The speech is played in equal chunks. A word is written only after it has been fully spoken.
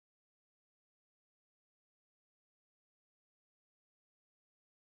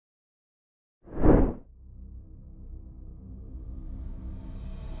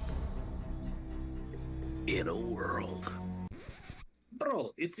in a world.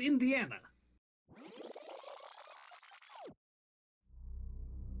 Bro, it's Indiana.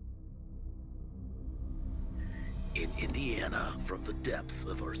 In Indiana, from the depths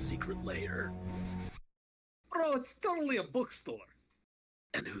of our secret lair. Bro, it's totally a bookstore.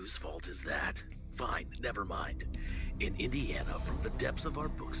 And whose fault is that? Fine, never mind. In Indiana, from the depths of our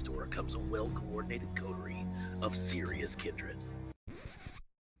bookstore comes a well-coordinated coterie of serious kindred.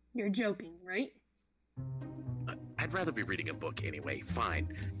 You're joking, right? I'd rather be reading a book anyway.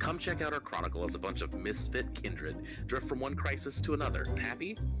 Fine. Come check out our chronicle as a bunch of misfit kindred drift from one crisis to another.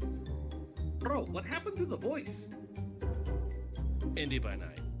 Happy? Bro, what happened to the voice? Indy by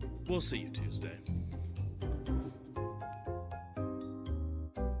night. We'll see you Tuesday.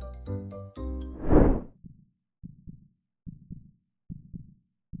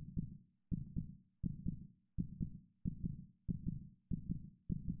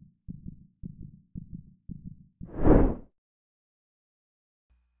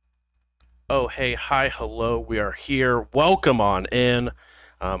 Oh, hey, hi, hello, we are here. Welcome on in.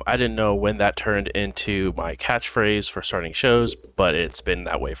 I didn't know when that turned into my catchphrase for starting shows, but it's been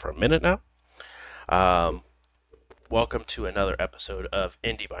that way for a minute now. Welcome to another episode of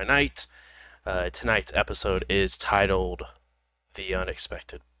Indy by Night. Tonight's episode is titled The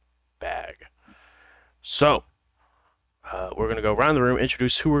Unexpected Bag. So, we're going to go around the room,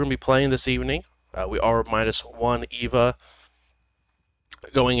 introduce who we're going to be playing this evening. We are -1 Eva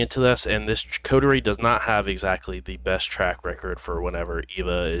going into this, and this coterie does not have exactly the best track record for whenever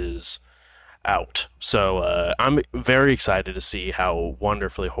Eva is out. So I'm very excited to see how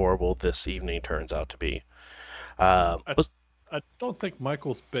wonderfully horrible this evening turns out to be. I don't think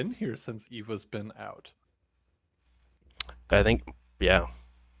Michael's been here since Eva's been out. I think, yeah.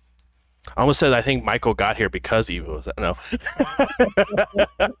 I almost said I think Michael got here because Eva was... No.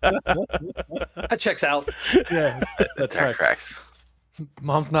 That checks out. Yeah, That tracks.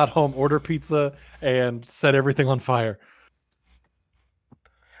 Mom's not home. Order pizza and set everything on fire.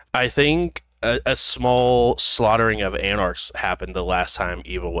 I think a small slaughtering of Anarchs happened the last time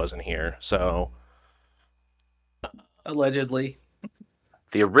Eva wasn't here, so... Allegedly.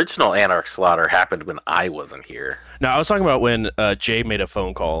 The original Anarch slaughter happened when I wasn't here. No, I was talking about when Jay made a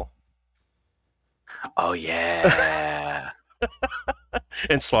phone call. Oh, yeah.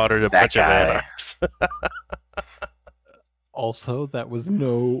 And slaughtered a That bunch of guy. Anarchs. Also, that was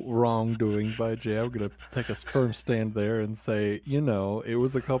no wrongdoing by Jay. I'm going to take a firm stand there and say, it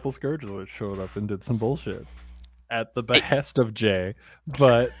was a couple Scourges that showed up and did some bullshit at the behest of Jay,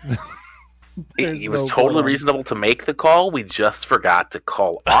 but It was totally reasonable to make the call. We just forgot to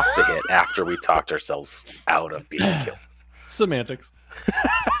call off the hit after we talked ourselves out of being killed. Semantics.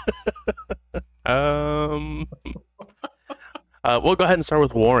 We'll go ahead and start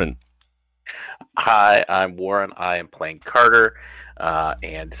with Warren. Hi, I'm Warren. I am playing Carter.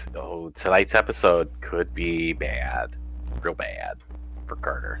 And tonight's episode could be bad. Real bad for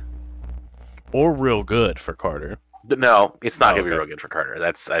Carter. Or real good for Carter. But no, it's not going to be Okay. real good for Carter.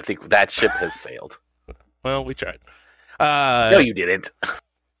 I think that ship has sailed. Well, we tried. No, you didn't.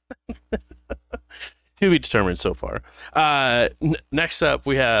 To be determined so far. Next up,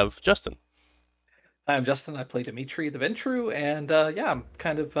 we have Justin. I'm Justin. I play Dimitri the Ventru, and I'm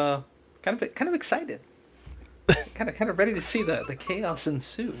kind of excited. kind of ready to see the chaos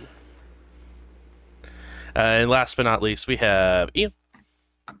ensue. And last but not least, we have Ian.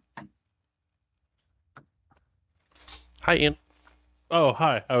 Hi, Ian. Oh,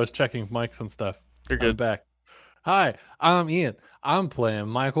 hi. I was checking mics and stuff. You're I'm good. back. Hi, I'm Ian. I'm playing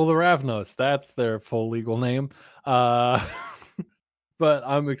Michael the Ravnos. That's their full legal name. But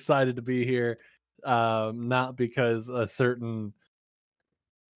I'm excited to be here. Not because a certain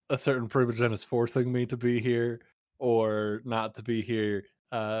privilege is forcing me to be here or not to be here.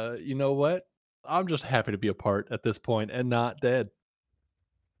 You know what? I'm just happy to be a part at this point and not dead.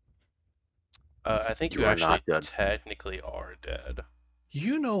 I think you You are actually not dead. technically are dead.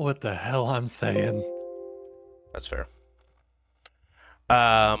 You know what the hell I'm saying. That's fair.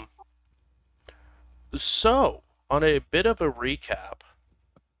 So, on a bit of a recap,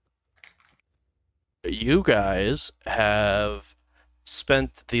 you guys have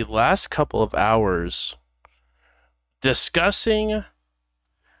spent the last couple of hours discussing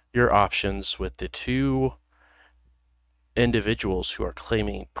your options with the two individuals who are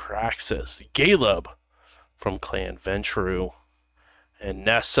claiming Praxis. Caleb from Clan Ventru and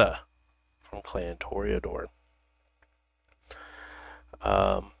Nessa from Clan Toreador.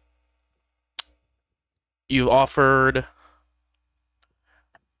 You've offered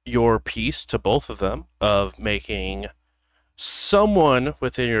your piece to both of them of making someone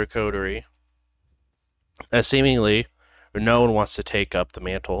within your coterie as seemingly no one wants to take up the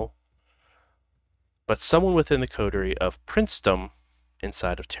mantle, but someone within the coterie of princedom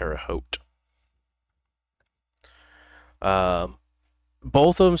inside of Terre Haute.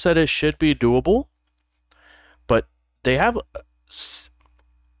 Both of them said it should be doable, but they have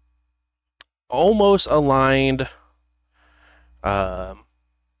almost aligned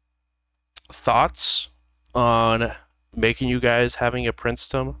thoughts on making you guys having a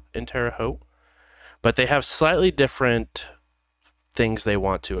princedom in Terre Haute, but they have slightly different things they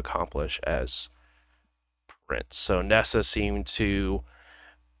want to accomplish as prince. So Nessa seemed to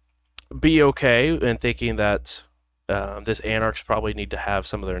be okay in thinking that this Anarchs probably need to have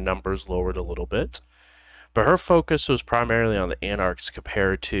some of their numbers lowered a little bit, but her focus was primarily on the Anarchs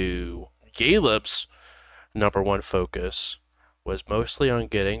compared to Caleb's number one focus was mostly on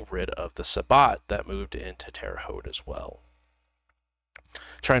getting rid of the Sabbat that moved into Terre Haute as well.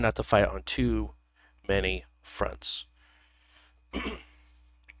 Try not to fight on too many fronts.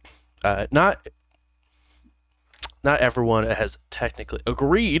 Not everyone has technically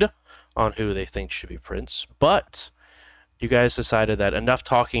agreed on who they think should be prince, but you guys decided that enough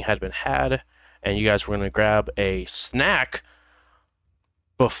talking had been had, and you guys were going to grab a snack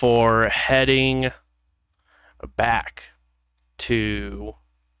before heading back to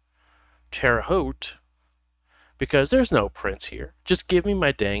Terre Haute, because there's no prince here. Just give me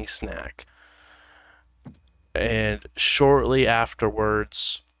my dang snack. And shortly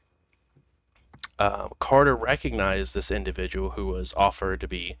afterwards, Carter recognized this individual who was offered to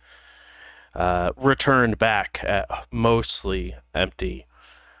be returned back at mostly empty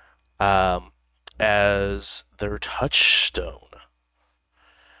as their touchstone.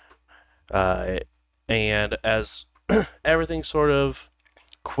 And as everything sort of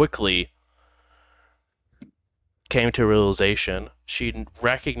quickly came to realization, she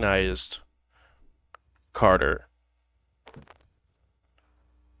recognized Carter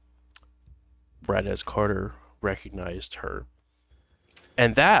right as Carter recognized her.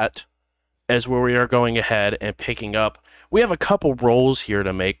 And that is where we are going ahead and picking up. We have a couple rolls here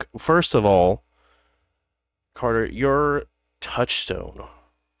to make. First of all, Carter, your touchstone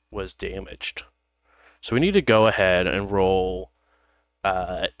was damaged. So we need to go ahead and roll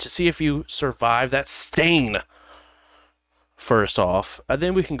to see if you survive that stain first off. And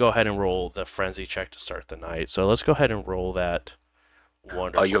then we can go ahead and roll the frenzy check to start the night. So let's go ahead and roll that.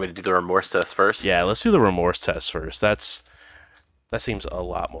 Wonderful. Oh, you want me to do the remorse test first? Yeah, let's do the remorse test first. That seems a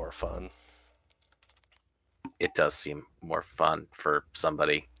lot more fun. It does seem more fun for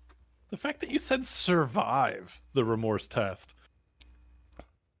somebody. The fact that you said survive the remorse test.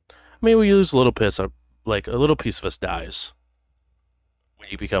 I mean, we lose a little piece of, like, a little piece of us dies when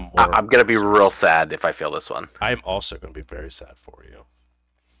you become more. I'm gonna be real sad if I fail this one. I'm also going to be very sad for you.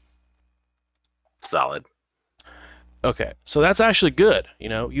 Solid. Okay, so that's actually good. You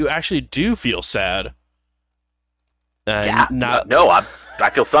know, you actually do feel sad. Yeah. I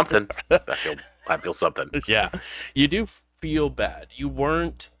feel something. I feel something. Yeah, you do feel bad. You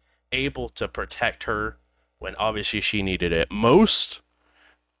weren't able to protect her when obviously she needed it most.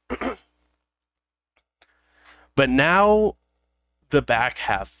 But now the back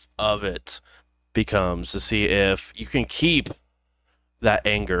half of it becomes to see if you can keep that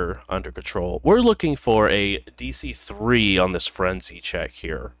anger under control. We're looking for a DC 3 on this frenzy check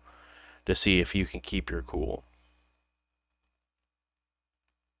here to see if you can keep your cool.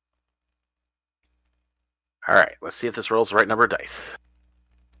 All right, let's see if this rolls the right number of dice.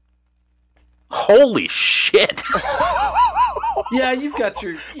 Holy shit! Yeah, you've got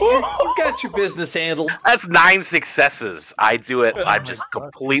your business handled. That's 9 successes. I do it. Oh I'm my just God.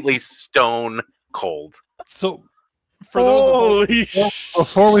 completely stone cold. So, for those Holy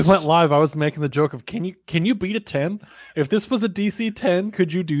before we went live, I was making the joke of can you beat a 10? If this was a DC 10,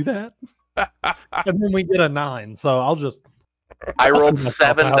 could you do that? And then we get a 9. So I rolled myself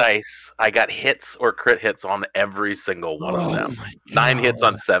 7 out. dice. I got hits or crit hits on every single one of them. my 9 hits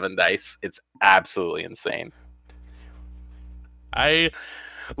on God. 7 dice. It's absolutely insane. I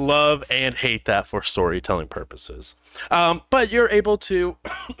love and hate that for storytelling purposes. But you're able to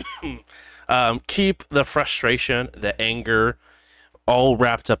keep the frustration, the anger, all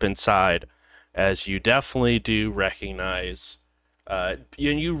wrapped up inside, as you definitely do recognize, and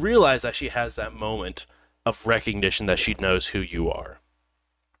you realize that she has that moment of recognition that she knows who you are.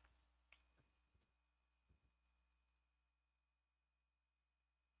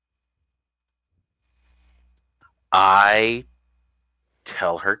 I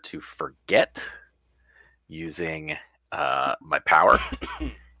tell her to forget using my power,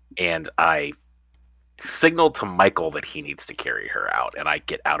 and I signal to Michael that he needs to carry her out, and I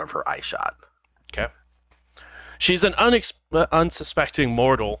get out of her eye shot. Okay. she's an unsuspecting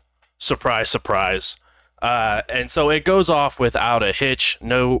mortal. Surprise, surprise. And so it goes off without a hitch.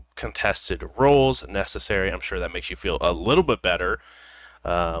 No contested rolls necessary. I'm sure that makes you feel a little bit better.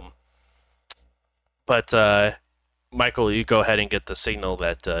 But Michael, you go ahead and get the signal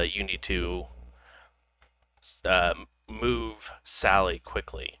that you need to move Sally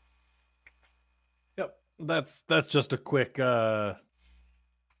quickly. Yep, that's just a quick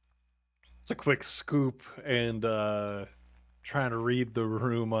it's a quick scoop and trying to read the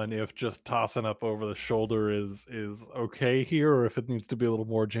room on if just tossing up over the shoulder is okay here or if it needs to be a little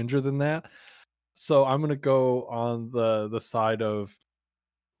more ginger than that. So I'm gonna go on the side of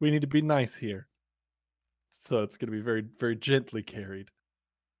we need to be nice here. So it's gonna be very, very gently carried.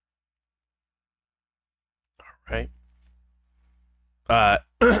 Right.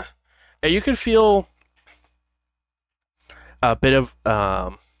 And you can feel a bit of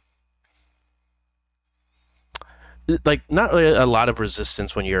like not really a lot of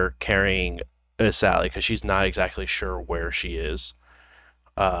resistance when you're carrying Sally because she's not exactly sure where she is.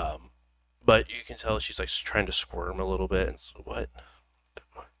 But you can tell she's like trying to squirm a little bit. And what?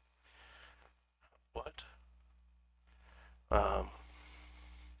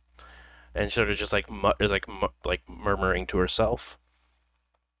 And sort of just like is like murmuring to herself.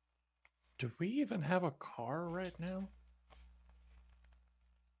 Do we even have a car right now?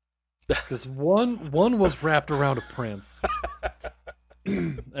 Because one was wrapped around a prince,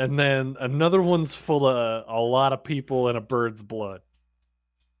 and then another one's full of a lot of people and a bird's blood.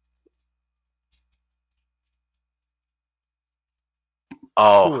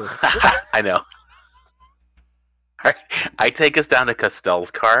 Oh, I know. All right, I take us down to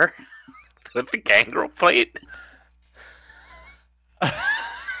Costell's car with the gangrel plate.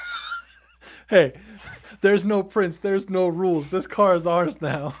 Hey, there's no prince, there's no rules. This car is ours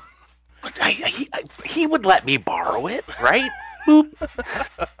now. But he would let me borrow it, right? Boop.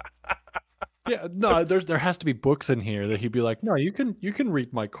 Yeah, no, there has to be books in here that he'd be like, no, you can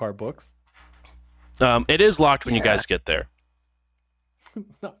read my car books. It is locked when you guys get there.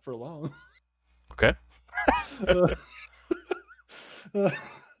 Not for long. Okay.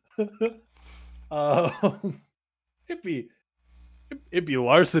 It'd be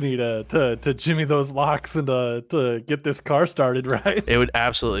larceny to jimmy those locks and to get this car started, right? It would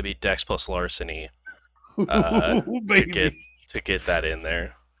absolutely be Dex plus larceny Baby. to get that in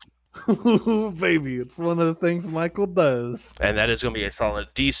there. Baby, it's one of the things Michael does. And that is going to be a solid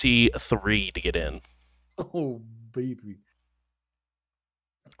DC 3 to get in. Oh, baby.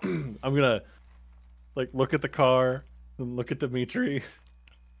 I'm gonna look at the car and look at Dimitri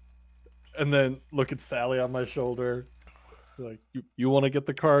and then look at Sally on my shoulder. Like, you want to get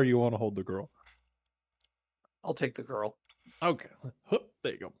the car or you want to hold the girl? I'll take the girl. Okay.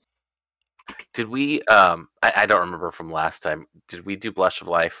 There you go. Did we I don't remember from last time. Did we do Blush of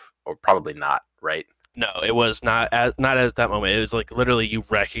Life? Or probably not, right? No, it was not at that moment. It was like literally you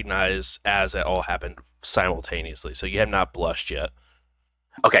recognize as it all happened simultaneously. So you have not blushed yet.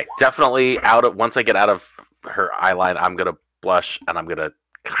 Okay, definitely once I get out of her eye line, I'm gonna blush and I'm gonna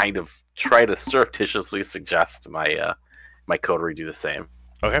kind of try to surreptitiously suggest my my coterie do the same.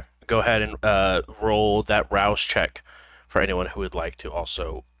 Okay, go ahead and roll that rouse check for anyone who would like to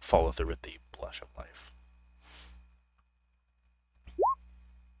also follow through with the Blush of Life.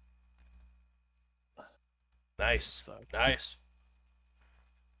 Nice.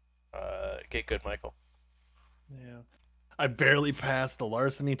 Get good, Michael. Yeah. I barely passed the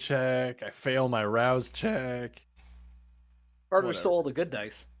larceny check. I fail my rouse check. Carter Whatever. stole all the good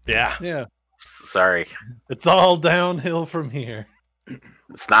dice. Yeah. Yeah. Sorry, It's all downhill from here.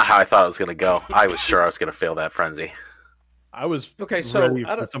 it's not how I thought it was gonna go. I was sure I was gonna fail that frenzy. I was Okay, so ready I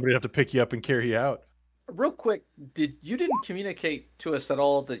for don't- somebody to have to pick you up and carry you out. Real quick, you didn't communicate to us at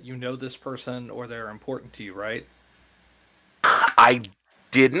all that you know this person or they're important to you, right? I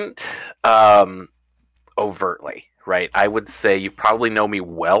didn't overtly, right? I would say you probably know me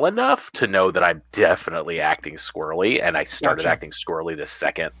well enough to know that I'm definitely acting squirrely, and I started Gotcha. acting squirrely the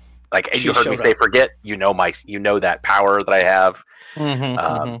second. Like She you heard me showed say, up. forget. You know that power that I have.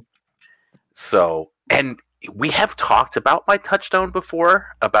 Mm-hmm, So, and we have talked about my touchstone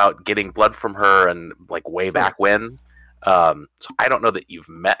before, about getting blood from her, and like way Sure. back when. So I don't know that you've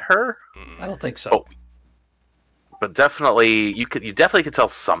met her, I don't think so. Oh. but definitely you definitely could tell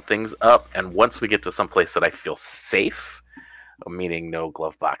something's up. And once we get to some place that I feel safe, meaning no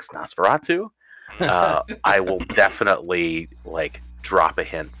glove box Nosferatu, I will definitely like drop a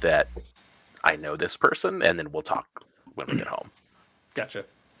hint that I know this person, and then we'll talk when we get home. Gotcha.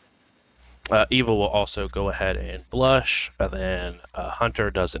 Eva will also go ahead and blush, and then Hunter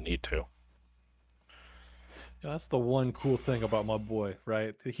doesn't need to. Yeah, that's the one cool thing about my boy,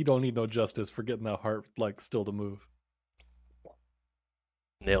 right? He don't need no justice for getting that heart like still to move.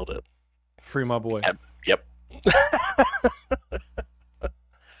 Nailed it. Free my boy. Yep.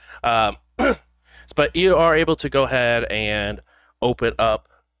 But you are able to go ahead and open up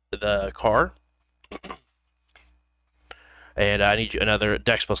the car. And I need you another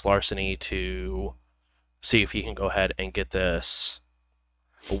Dex plus Larceny to see if you can go ahead and get this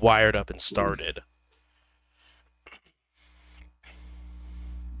wired up and started.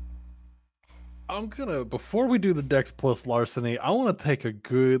 I'm gonna before we do the Dex plus Larceny, I want to take a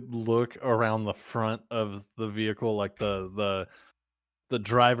good look around the front of the vehicle, like the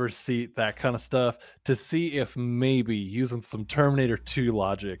driver's seat, that kind of stuff, to see if maybe using some Terminator 2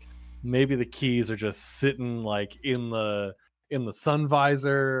 logic, maybe the keys are just sitting like in the sun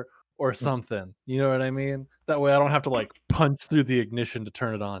visor or something. You know what I mean? That way I don't have to like punch through the ignition to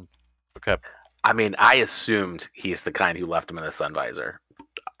turn it on. Okay. I mean, I assumed he's the kind who left him in the sun visor.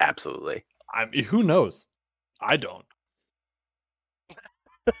 Absolutely. I mean, who knows? I don't.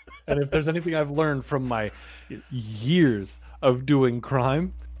 And if there's anything I've learned from my years of doing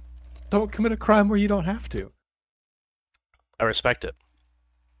crime, don't commit a crime where you don't have to. I respect it.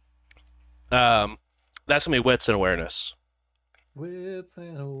 That's gonna be wits and awareness. Wits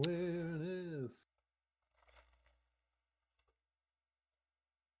and awareness.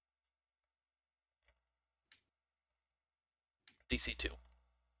 DC 2.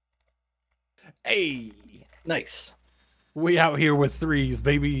 Hey, Nice. we out here with threes,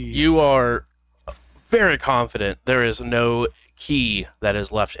 baby. You are very confident there is no key that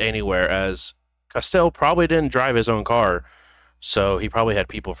is left anywhere, as Castell probably didn't drive his own car, so he probably had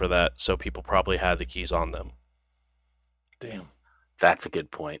people for that, so people probably had the keys on them. Damn, That's a good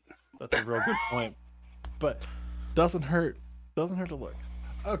point. that's a real good point. But doesn't hurt. Doesn't hurt to look.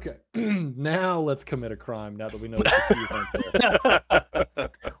 Okay, now let's commit a crime. Now that we know that the keys aren't there.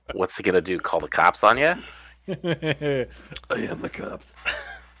 What's he gonna do? Call the cops on you? I am the cops.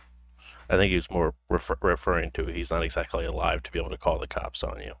 I think he was more referring to he's not exactly alive to be able to call the cops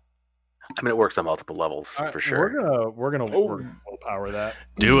on you. I mean, it works on multiple levels All right, for sure. We're gonna willpower that.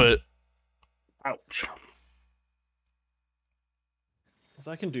 Do it. Ouch. 'Cause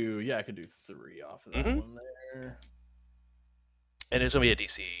I can do 3 off of that Mhm. one there. And it's going to be a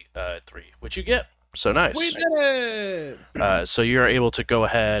DC 3, which you get. So nice. We did it! So you're able to go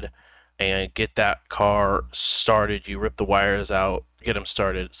ahead and get that car started. You rip the wires out, get them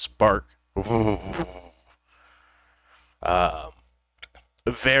started, spark.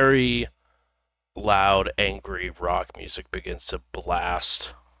 Very loud, angry rock music begins to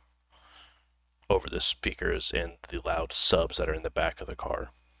blast over the speakers and the loud subs that are in the back of the car.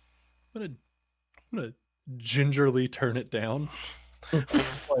 I'm gonna gingerly turn it down.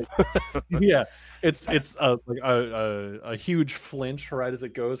 Just like, yeah, it's like a huge flinch right as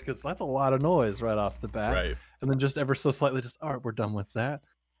it goes, because that's a lot of noise right off the bat. Right. And then just ever so slightly, just all right, we're done with that.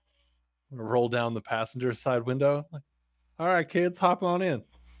 I'm gonna roll down the passenger side window. Like, all right, kids, hop on in.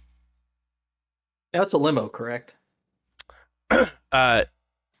 Now it's a limo, correct?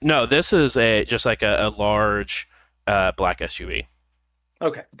 No, this is just like a large black SUV.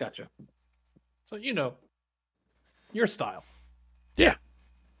 Okay, gotcha. So your style.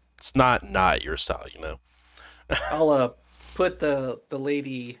 It's not your style, you know. I'll put the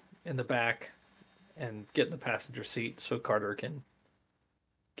lady in the back and get in the passenger seat so Carter can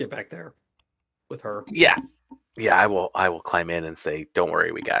get back there with her. Yeah. I will climb in and say, "Don't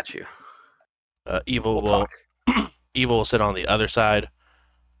worry, we got you." Evil We'll will talk. Evil will sit on the other side,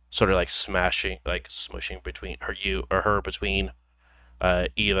 sort of like smushing between her between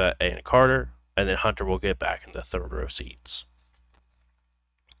Eva and Carter, and then Hunter will get back in the third row seats.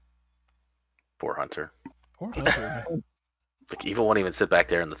 Poor Hunter. Poor Hunter. Like, Evil won't even sit back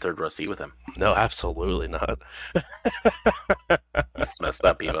there in the third row seat with him. No, absolutely not. That's messed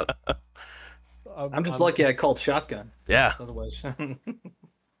up, Eva. I'm just lucky I called shotgun. Yeah. Otherwise,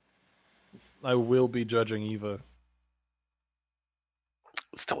 I will be judging Eva.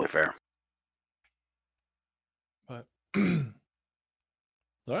 It's totally fair. But all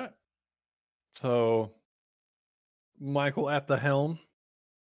right. So Michael at the helm,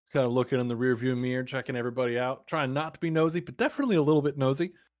 kind of looking in the rearview mirror, checking everybody out, trying not to be nosy, but definitely a little bit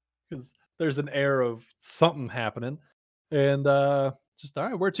nosy, because there's an air of something happening. And just all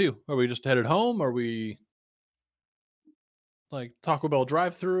right, where to? Are we just headed home? Are we like Taco Bell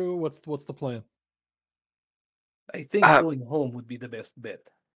drive-through? What's the plan? I think going home would be the best bet.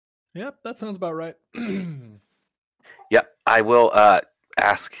 Yep, that sounds about right. Yep. I will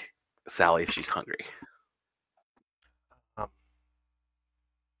ask Sally if she's hungry.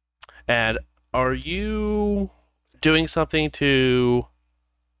 And are you doing something to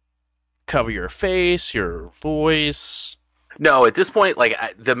cover your face, your voice? No, at this point, like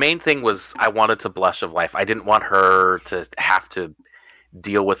the main thing was I wanted to blush of life. I didn't want her to have to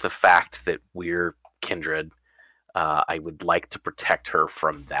deal with the fact that we're kindred. I would like to protect her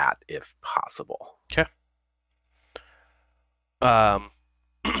from that if possible. Okay.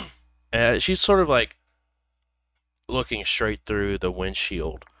 She's sort of like looking straight through the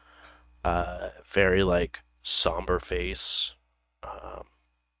windshield. Very like somber face.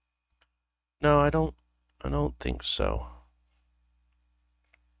 No, I don't think so.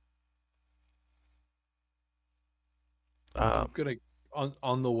 I'm gonna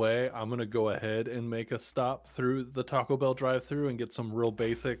on the way. I'm gonna go ahead and make a stop through the Taco Bell drive-through and get some real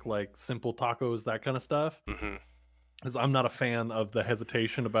basic, like simple tacos, that kind of stuff. Mm-hmm. Because I'm not a fan of the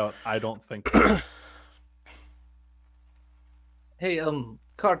hesitation about I don't think so. Hey,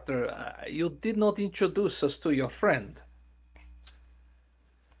 Carter, you did not introduce us to your friend.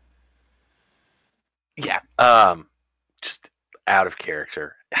 Yeah. Just out of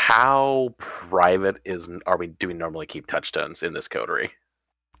character. How private are we? Do we normally keep touchstones in this coterie?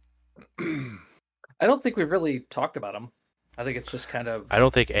 I don't think we've really talked about him. I think it's just kind of. I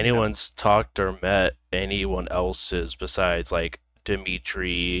don't think anyone's talked or met anyone else's besides like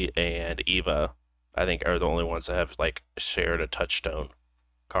Dimitri and Eva. I think are the only ones that have like shared a touchstone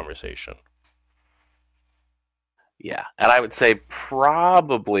conversation. Yeah, and I would say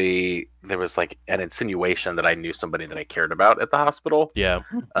probably there was like an insinuation that I knew somebody that I cared about at the hospital. Yeah.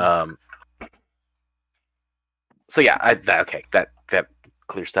 So yeah, okay, that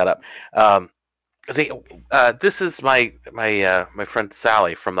clears that up. This is my friend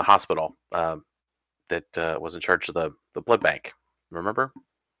Sally from the hospital that was in charge of the blood bank. Remember?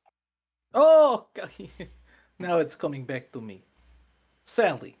 Oh, now it's coming back to me.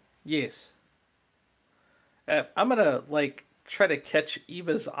 Sally, yes. I'm gonna like try to catch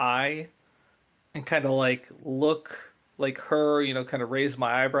Eva's eye and kind of like look like her, kind of raise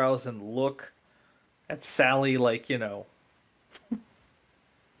my eyebrows and look at Sally like,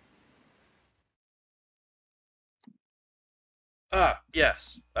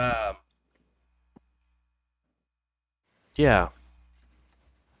 Yes. Yeah.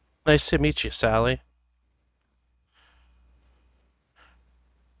 Nice to meet you, Sally.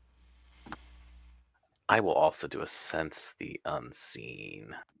 I will also do a sense the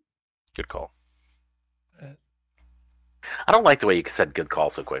unseen. Good call. I don't like the way you said good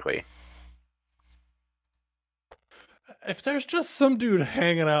call so quickly. If there's just some dude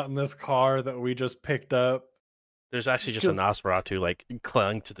hanging out in this car that we just picked up, There's actually just a Nosferatu like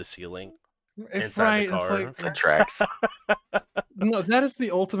clung to the ceiling. right? the car. It's like That tracks. no, that is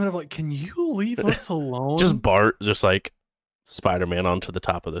the ultimate of like, can you leave us alone? Just Bart, just like Spider-Man onto the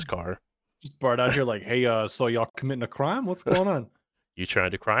top of this car. Just Bart out here like, hey, so y'all committing a crime? What's going on? You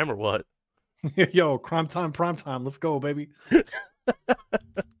trying to crime or what? Yo, crime time, prime time. Let's go, baby.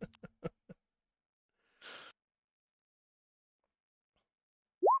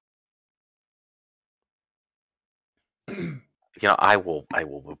 I will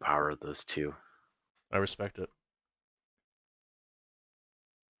willpower those two. I respect it.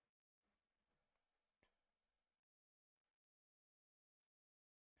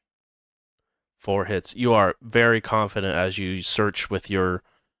 Four hits. You are very confident as you search with your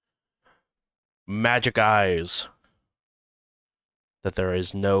magic eyes that there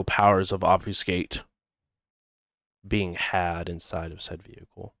is no powers of obfuscate being had inside of said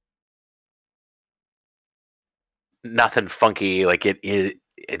vehicle. Nothing funky. Like it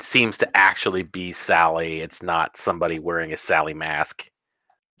seems to actually be Sally. It's not somebody wearing a Sally mask.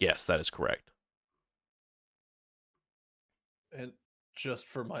 Yes, that is correct. And just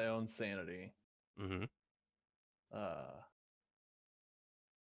for my own sanity, Mm-hmm.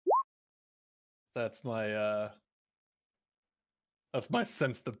 That's my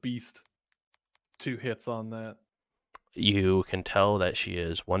sense the beast. 2 hits on that. You can tell that she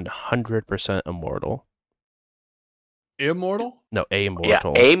is 100% immortal. Immortal? No, amortal. Yeah,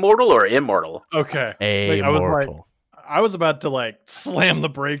 amortal or immortal? Okay. Amortal. I was about to like slam the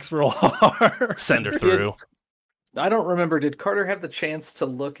brakes real hard. Send her through. I don't remember. Did Carter have the chance to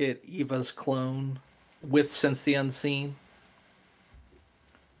look at Eva's clone with Sense the Unseen?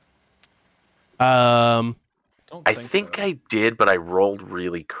 Don't I think so. I did, but I rolled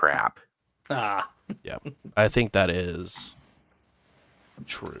really crap. Ah. Yeah, I think that is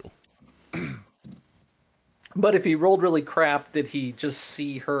true. But if he rolled really crap, did he just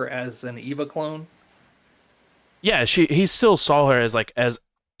see her as an Eva clone? Yeah, he still saw her as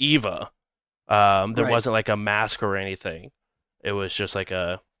Eva. There Right. wasn't like a mask or anything. It was just like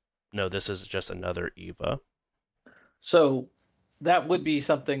a no, this is just another Eva. So that would be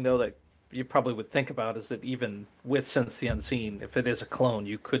something, though, that you probably would think about, is that even with Sense the Unseen, if it is a clone,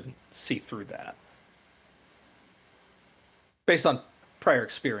 you couldn't see through that. Based on prior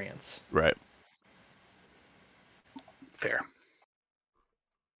experience. Right. Fair.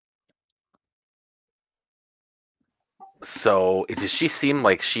 So does she seem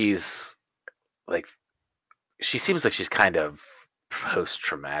like she's like she seems like she's kind of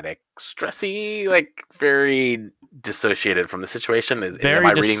post-traumatic, stressy, like very dissociated from the situation. Am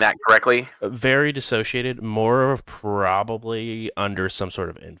I reading that correctly? Very dissociated, more of probably under some sort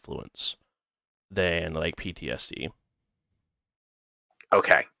of influence than like PTSD.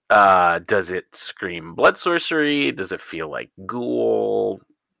 Okay. Does it scream blood sorcery? Does it feel like ghoul?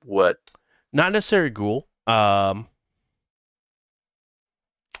 What? Not necessarily ghoul.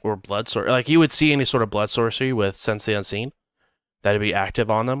 Or blood sorcery. Like you would see any sort of blood sorcery with Sense the Unseen, that'd be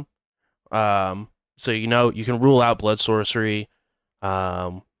active on them. So you can rule out blood sorcery.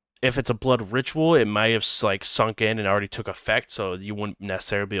 If it's a blood ritual, it might have like sunk in and already took effect, so you wouldn't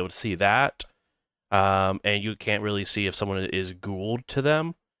necessarily be able to see that. And you can't really see if someone is ghouled to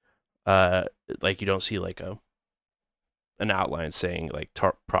them. Like you don't see like an outline saying like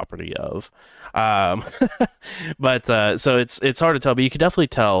property of. But so it's hard to tell, but you can definitely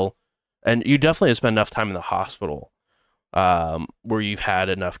tell, and you definitely have spent enough time in the hospital where you've had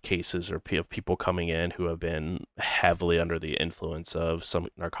enough cases of people coming in who have been heavily under the influence of some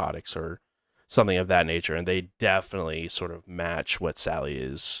narcotics or something of that nature, and they definitely sort of match what Sally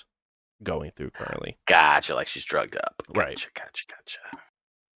is going through currently. Gotcha, like she's drugged up. Right. Gotcha.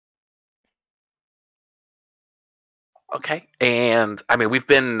 Okay. And I mean, we've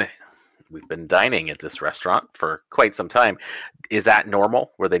been dining at this restaurant for quite some time. Is that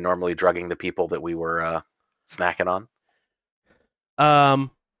normal? Were they normally drugging the people that we were snacking on?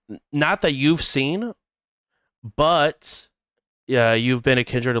 Not that you've seen, but yeah, you've been a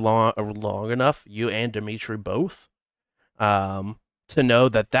kindred long enough, you and Dimitri both, to know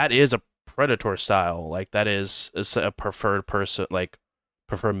that is a predator style. Like that is a preferred person, like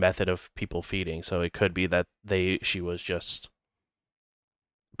preferred method of people feeding. So it could be that she was just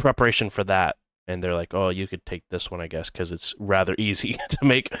preparation for that, and they're like, oh, you could take this one, I guess, because it's rather easy to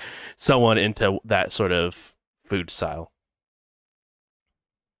make someone into that sort of food style.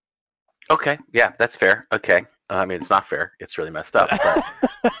 Okay, yeah, that's fair. Okay, I mean, it's not fair. It's really messed up,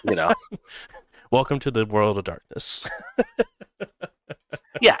 but Welcome to the world of darkness.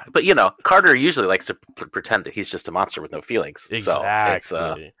 Yeah, but Carter usually likes to pretend that he's just a monster with no feelings. Exactly.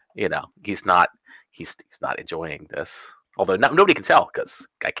 So it's, he's not enjoying this. Although nobody can tell because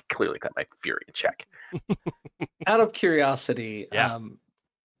I can clearly got my fury in check. Out of curiosity, Yeah.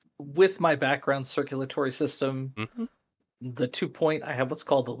 With my background circulatory system, Mm-hmm. the 2-point, I have what's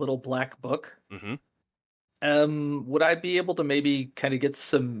called the little black book. Mm-hmm. Would I be able to maybe kind of get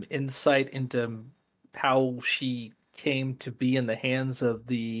some insight into how she came to be in the hands of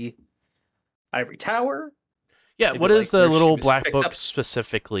the Ivory Tower? Yeah, Maybe what does like the where she little was black picked book up?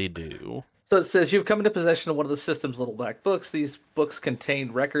 specifically do? So it says you've come into possession of one of the system's little black books. These books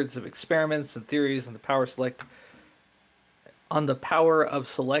contain records of experiments and theories on the power of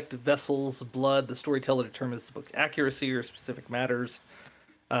select vessels' blood. The storyteller determines the book accuracy or specific matters.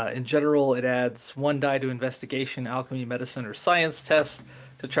 In general, it adds 1 die to investigation, alchemy, medicine, or science tests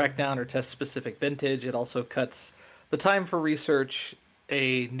to track down or test specific vintage. It also cuts the time for research,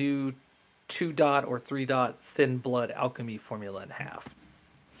 a new 2-dot or 3-dot thin blood alchemy formula in half.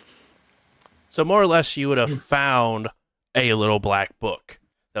 So more or less, you would have found a little black book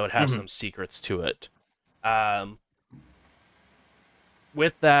that would have some secrets to it.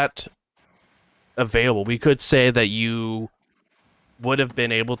 With that available, we could say that you would have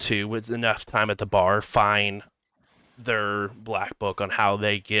been able to, with enough time at the bar, find their black book on how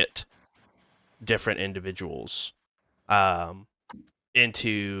they get different individuals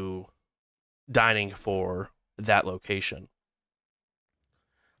into dining for that location.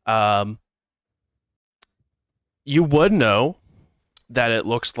 You would know that it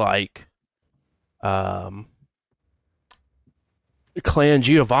looks like Clan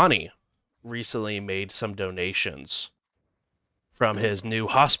Giovanni recently made some donations from his new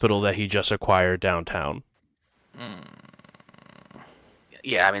hospital that he just acquired downtown.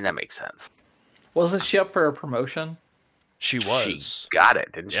 Yeah, I mean that makes sense. Wasn't she up for a promotion? She was. She got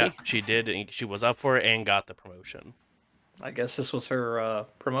it, didn't Yeah, she? she did. And she was up for it and got the promotion. I guess this was her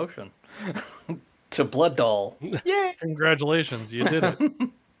promotion to Blood Doll. Yeah. Congratulations, you did it.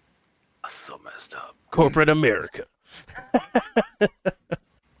 So messed up. Corporate America.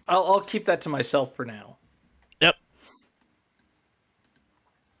 I'll keep that to myself for now. Yep.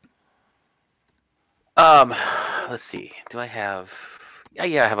 Let's see. Do I have?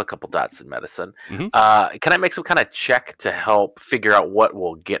 Yeah, I have a couple dots in medicine. Mhm. Can I make some kind of check to help figure out what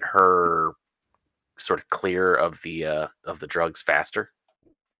will get her sort of clear of the drugs faster?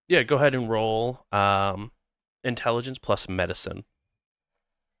 Yeah, go ahead and roll intelligence plus medicine.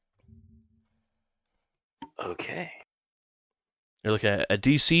 Okay. You're looking at a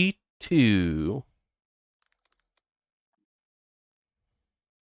DC 2.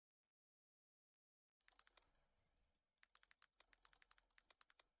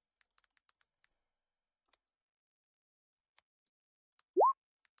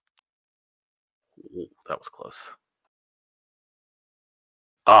 Ooh, that was close.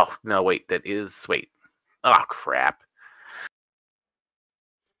 Oh no! Wait, that is wait. Oh crap!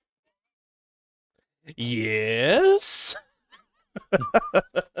 Yes.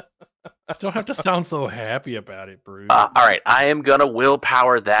 Don't have to sound so happy about it, Bruce. All right, I am gonna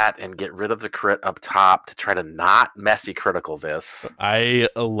willpower that and get rid of the crit up top to try to not messy critical this. I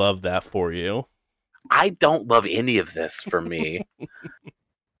love that for you. I don't love any of this for me.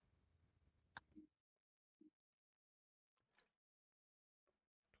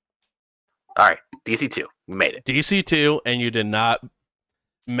 All right, DC 2, we made it. DC 2, and you did not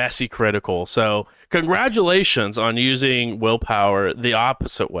messy critical. So congratulations on using willpower the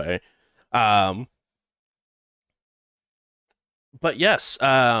opposite way. But yes,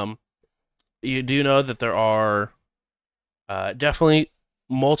 you do know that there are definitely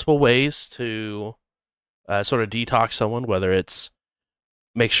multiple ways to sort of detox someone, whether it's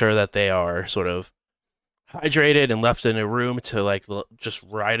make sure that they are sort of hydrated and left in a room to like just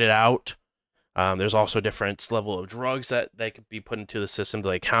ride it out. There's also different level of drugs that they could be put into the system to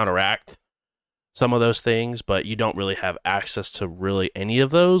like counteract some of those things, but you don't really have access to really any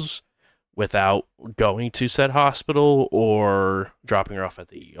of those without going to said hospital or dropping her off at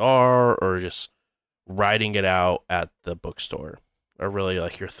the ER or just riding it out at the bookstore are really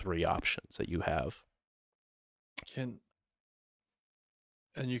like your three options that you have. And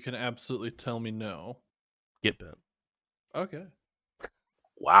you can absolutely tell me no. Get bent. Okay.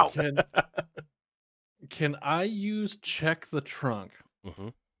 Wow. Can I use check the trunk Mm-hmm.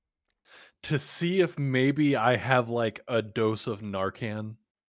 to see if maybe I have like a dose of Narcan?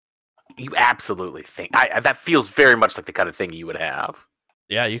 You absolutely think that feels very much like the kind of thing you would have.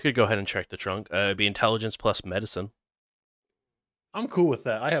 Yeah, you could go ahead and check the trunk. It'd be intelligence plus medicine. I'm cool with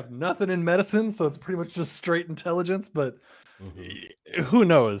that. I have nothing in medicine, so it's pretty much just straight intelligence, but who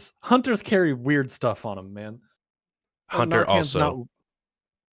knows? Hunters carry weird stuff on them, man. Hunter Narcan's also.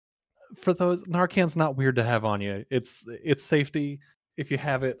 For those, Narcan's not weird to have on you. It's safety. If you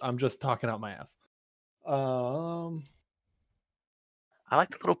have it, I'm just talking out my ass. I like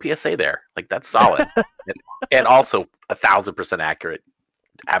the little PSA there. Like that's solid, and also 1,000% accurate.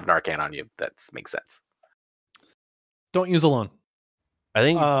 Have Narcan on you. That makes sense. Don't use alone. I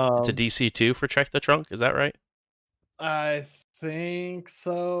think it's a DC 2 for check the trunk. Is that right? I think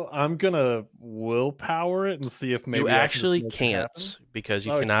so. I'm gonna willpower it and see if maybe you I can actually just make it happen. can't because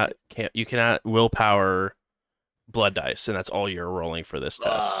you Oh, you cannot willpower blood dice, and that's all you're rolling for this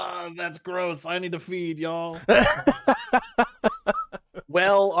test. That's gross. I need to feed y'all.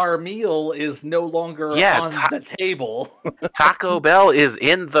 Well, our meal is no longer on the table. Taco Bell is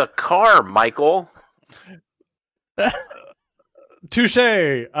in the car, Michael.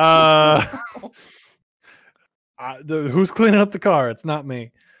 Touche. Who's cleaning up the car? It's not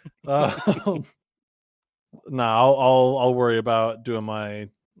me. No, I'll worry about doing my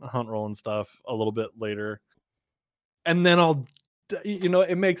hunt roll and stuff a little bit later, and then I'll.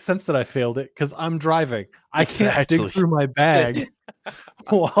 It makes sense that I failed it because I'm driving. I can't dig through my bag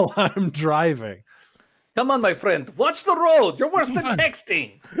while I'm driving. Come on, my friend. Watch the road. You're worse than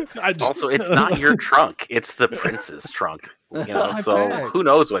texting. Also, it's not your trunk. It's the prince's trunk. So bag. Who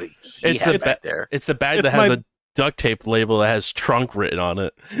knows what he had back there. It's the bag that has a duct tape label that has trunk written on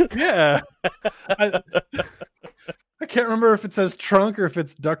it. Yeah. I can't remember if it says trunk or if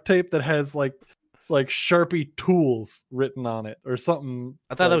it's duct tape that has like Sharpie tools written on it or something.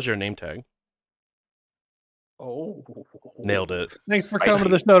 I thought that was your name tag. Oh. Nailed it. Thanks for coming to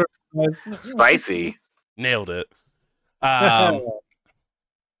the show, guys. Spicy. Nailed it. But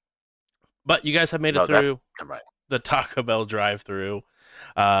you guys have made it through the Taco Bell drive-through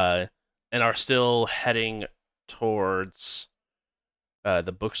and are still heading towards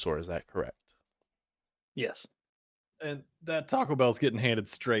the bookstore. Is that correct? Yes. And that Taco Bell's getting handed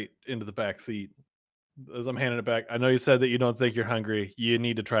straight into the back seat. As I'm handing it back, I know you said that you don't think you're hungry. You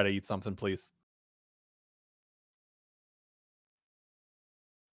need to try to eat something, please.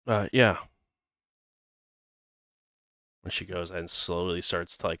 Yeah. When she goes and slowly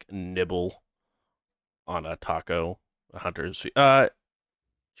starts to like nibble on a taco, a hunter's. Did you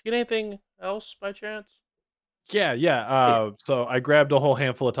get anything else by chance? Yeah. So I grabbed a whole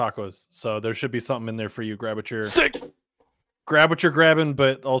handful of tacos. So there should be something in there for you. Sick. Grab what you're grabbing,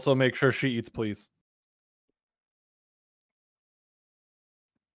 but also make sure she eats, please.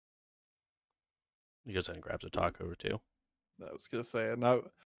 He goes in and grabs a taco or two. I was gonna say, and I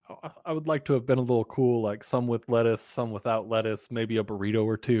would like to have been a little cool, like some with lettuce, some without lettuce, maybe a burrito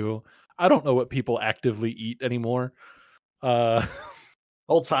or two. I don't know what people actively eat anymore. Uh,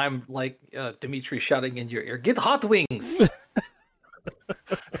 Whole time, like Dimitri shouting in your ear, "Get hot wings!"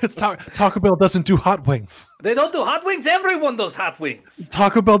 it's Taco Bell doesn't do hot wings. They don't do hot wings. Everyone does hot wings.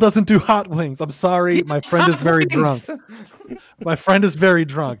 Taco Bell doesn't do hot wings. I'm sorry, my friend is Hot very wings! drunk. My friend is very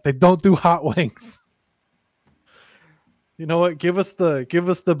drunk. They don't do hot wings. You know what? Give us the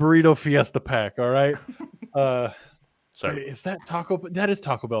burrito fiesta pack, all right? Sorry, Wait, is that Taco? That is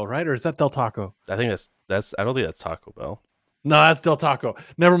Taco Bell, right? Or is that Del Taco? I think that's. I don't think that's Taco Bell. No, that's Del Taco.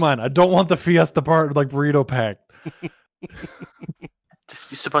 Never mind. I don't want the fiesta part like burrito pack.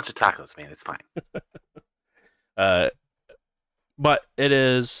 Just a bunch of tacos, man. It's fine. But it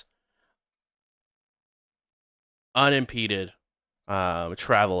is unimpeded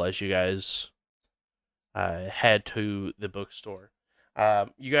travel as you guys head to the bookstore.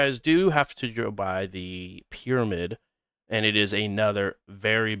 You guys do have to go by the pyramid, and it is another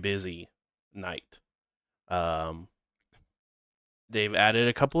very busy night. They've added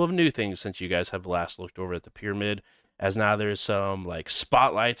a couple of new things since you guys have last looked over at the pyramid, as now there's some like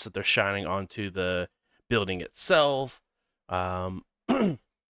spotlights that they're shining onto the building itself. They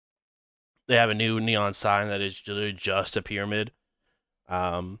have a new neon sign that is just a pyramid.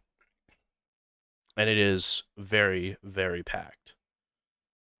 And it is very, very packed.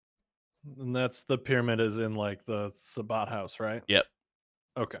 And that's the pyramid is in like the Sabat house, right? Yep.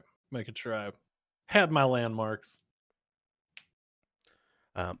 Okay. Making sure I had my landmarks.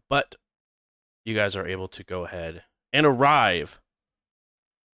 But you guys are able to go ahead and arrive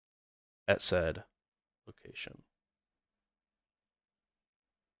at said location.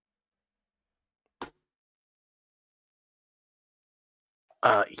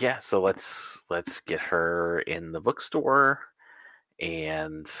 Yeah, so let's get her in the bookstore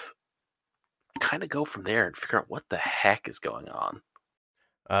and kind of go from there and figure out what the heck is going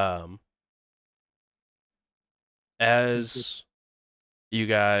on. As you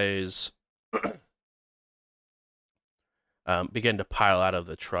guys begin to pile out of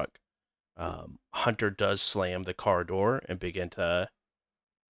the truck, Hunter does slam the car door and begin to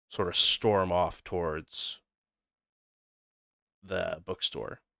sort of storm off towards the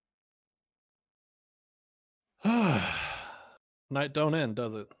bookstore. Night don't end,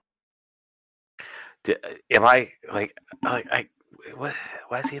 does it? Am I like what?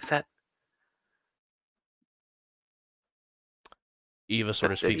 Why is he upset? Eva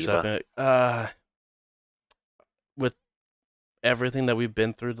sort of That's it, speaks up Eva. and with everything that we've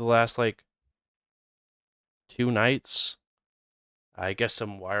been through the last like 2 nights, I guess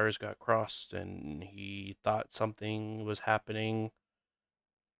some wires got crossed and he thought something was happening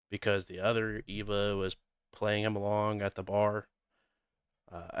because the other Eva was playing him along at the bar.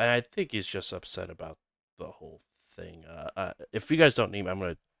 And I think he's just upset about the whole thing. If you guys don't need me, I'm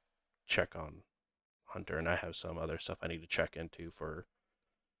going to check on Hunter, and I have some other stuff I need to check into for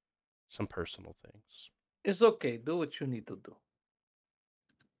some personal things. It's okay. Do what you need to do.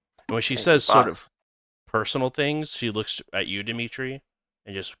 And when she Hey, says sort boss. of personal things, she looks at you, Dimitri,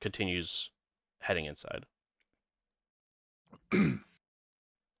 and just continues heading inside.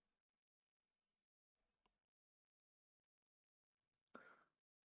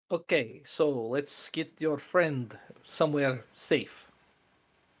 Okay, so let's get your friend somewhere safe.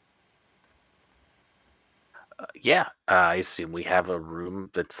 Yeah, I assume we have a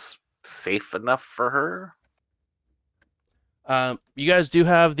room that's safe enough for her. You guys do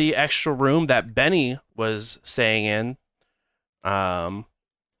have the extra room that Benny was staying in. So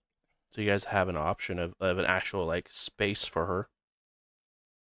you guys have an option of an actual like space for her.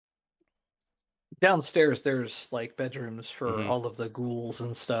 Downstairs, there's like bedrooms for Mhm. all of the ghouls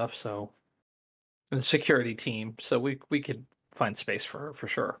and stuff. So, and the security team. So we could find space for her for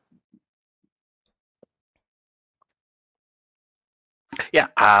sure. Yeah,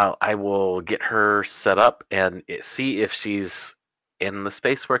 I will get her set up and see if she's in the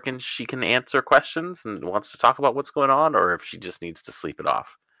space where she can answer questions and wants to talk about what's going on, or if she just needs to sleep it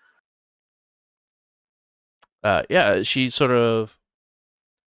off. Yeah, she sort of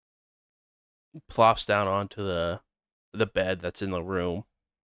plops down onto the bed that's in the room.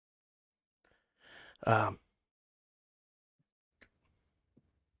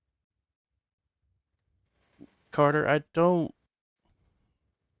 Carter, I don't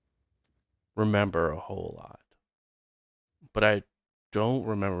remember a whole lot, but I don't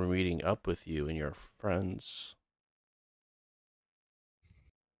remember meeting up with you and your friends.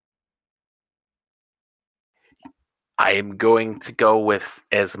 I am going to go with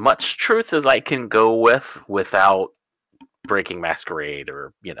as much truth as I can go with without breaking masquerade,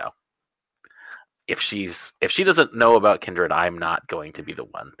 or if she doesn't know about Kindred, I'm not going to be the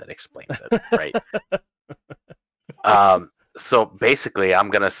one that explains it, right? So basically,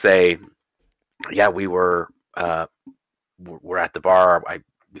 I'm gonna say, yeah, we're at the bar.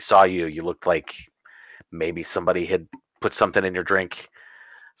 We saw you. You looked like maybe somebody had put something in your drink.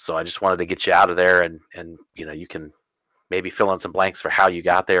 So I just wanted to get you out of there, and you can maybe fill in some blanks for how you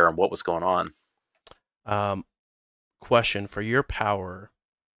got there and what was going on. Question for your power: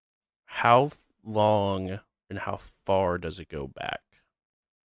 how long and how far does it go back?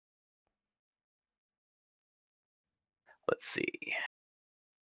 Let's see.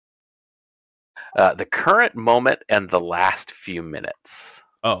 The current moment and the last few minutes.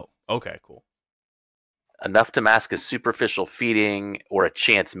 Oh, okay, cool. Enough to mask a superficial feeding or a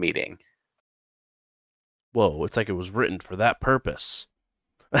chance meeting. Whoa, it's like it was written for that purpose.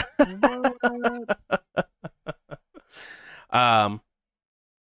 um,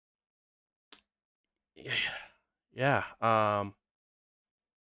 yeah. I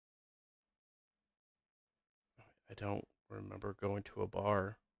don't remember going to a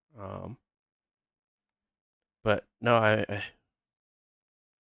bar. But no, I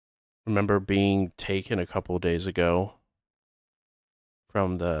remember being taken a couple of days ago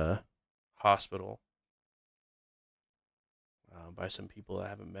from the hospital by some people I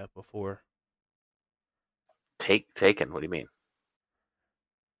haven't met before. Taken? What do you mean?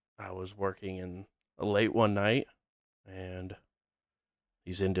 I was working in late one night, and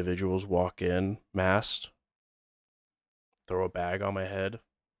these individuals walk in masked, throw a bag on my head.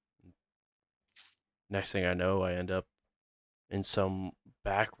 Next thing I know, I end up in some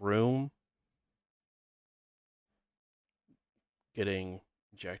back room getting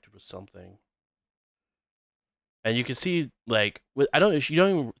injected with something. And you can see, like, I don't. You don't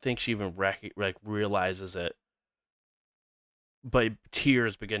even think she even realizes it, but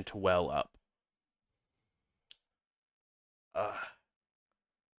tears begin to well up.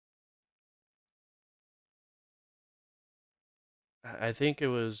 I think it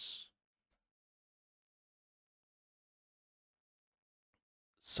was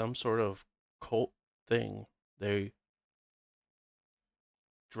some sort of cult thing. They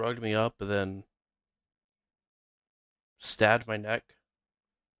drugged me up and then stabbed my neck.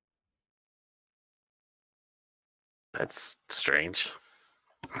 That's strange.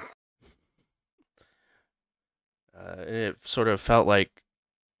 And it sort of felt like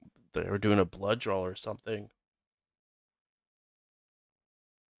they were doing a blood draw or something.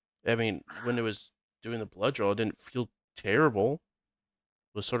 I mean, when it was doing the blood draw, it didn't feel terrible.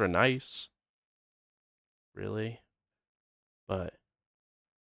 It was sort of nice, really. But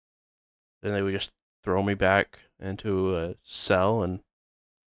then they would just throw me back into a cell, and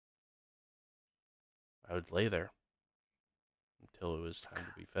I would lay there until it was time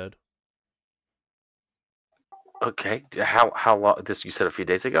to be fed. Okay. How long? This you said a few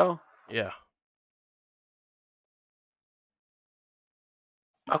days ago? Yeah.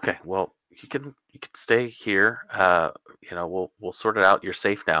 Okay. Well, you can stay here. We'll sort it out. You're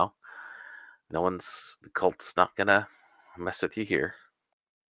safe now. The cult's not gonna mess with you here.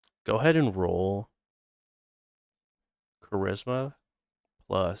 Go ahead and roll charisma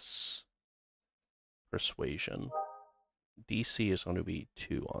plus persuasion. DC is going to be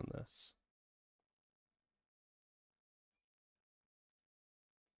 2 on this.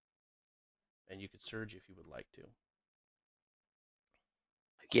 And you could surge if you would like to.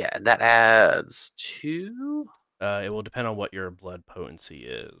 Yeah, and that adds 2. It will depend on what your blood potency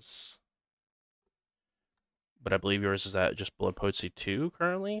is. But I believe yours is at just blood potency 2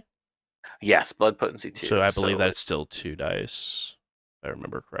 currently? Yes, blood potency 2. So I believe that it's still 2 dice, if I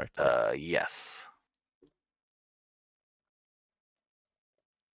remember correctly. Yes.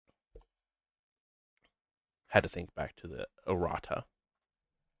 Had to think back to the errata.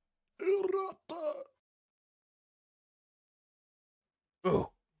 Ooh,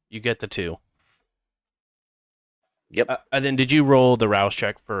 you get the 2. Yep. And then did you roll the rouse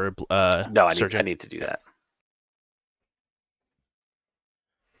check for No, I surgeon? need to do that.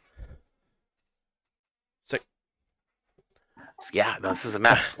 Sick. Yeah, no, this is a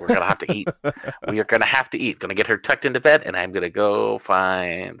mess. We're gonna have to eat. We are gonna have to eat. Gonna get her tucked into bed, and I'm gonna go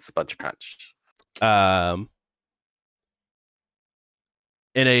find Sponge Crunch.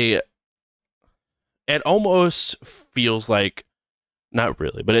 In it almost feels like, not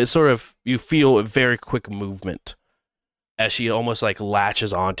really, but it's sort of, you feel a very quick movement as she almost like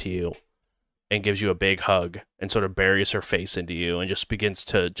latches onto you and gives you a big hug and sort of buries her face into you and just begins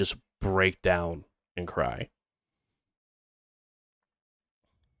to just break down and cry.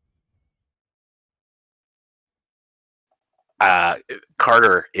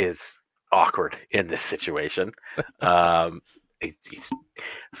 Carter is awkward in this situation. He's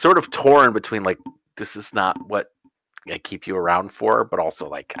sort of torn between like, this is not what I keep you around for, but also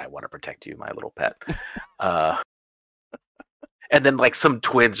like, I want to protect you, my little pet. And then like some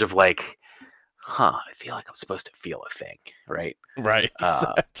twinge of like, I feel like I'm supposed to feel a thing, right? Right.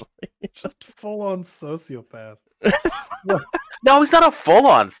 Exactly. Just full on sociopath. No, he's not a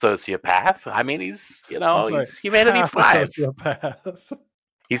full-on sociopath. I mean, he's he's Humanity half a 5. sociopath.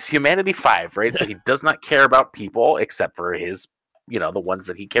 He's Humanity 5, right? So he does not care about people except for his, the ones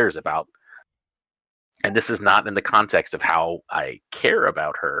that he cares about. And this is not in the context of how I care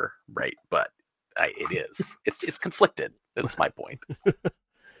about her, right? But it is. It's conflicted. That's my point.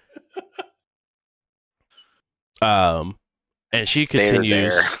 And she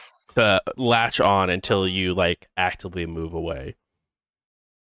continues to latch on until you like actively move away.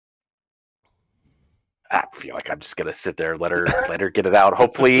 I feel like I'm just gonna sit there, let her get it out.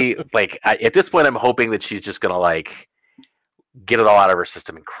 Hopefully, like at this point, I'm hoping that she's just gonna like get it all out of her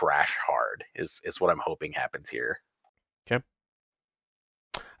system and crash hard. Is what I'm hoping happens here. Okay.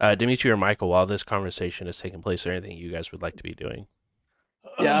 Dimitri or Michael, while this conversation is taking place, is there anything you guys would like to be doing?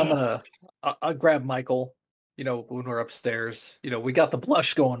 Yeah, I'll grab Michael. When we're upstairs, we got the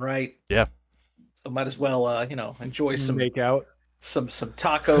blush going, right? Yeah. So might as well, enjoy some make out, some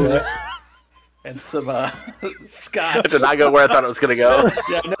tacos, and some scotch. It did not go where I thought it was gonna go.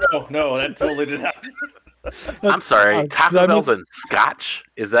 Yeah, no, that totally did not. I'm sorry, Taco Bell's and scotch.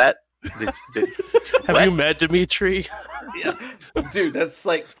 Is that? Have you met Dimitri? Yeah, dude, that's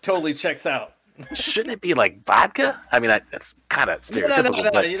like totally checks out. Shouldn't it be like vodka? I mean, that's kind of stereotypical,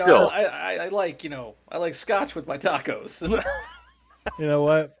 no, but still. I like I like scotch with my tacos. You know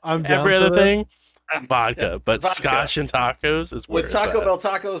what? I'm down Every for other this. thing, vodka, Yeah, but vodka. scotch and tacos is where With Taco Bell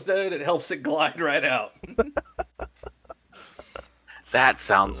tacos, dude, it helps it glide right out. That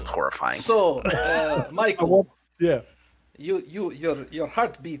sounds horrifying. So, Michael, Yeah. your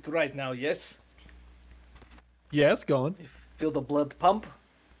heartbeat right now, yes? Yeah, it's going. You feel the blood pump?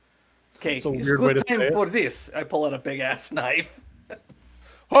 Okay, It's a it's weird way good to say time it. for this. I pull out a big ass knife.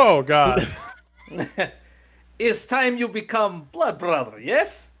 Oh God. It's time you become blood brother,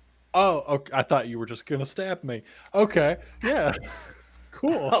 yes? Oh, okay. I thought you were just gonna stab me. Okay. Yeah.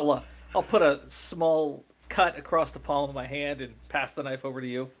 Cool. I'll put a small cut across the palm of my hand and pass the knife over to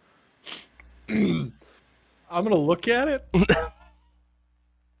you. I'm gonna look at it. I'm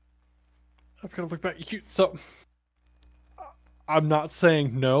gonna look back. So I'm not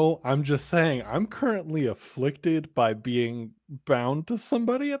saying no. I'm just saying I'm currently afflicted by being bound to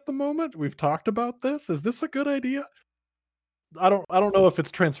somebody at the moment. We've talked about this. Is this a good idea? I don't know if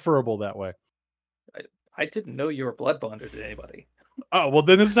it's transferable that way. I didn't know you were blood bonded to anybody. Oh, well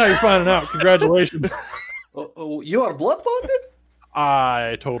then this is how you're finding out. Congratulations. Oh, you are blood bonded?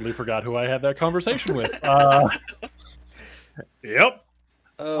 I totally forgot who I had that conversation with. Yep.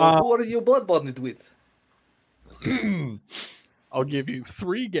 Who are you blood bonded with? I'll give you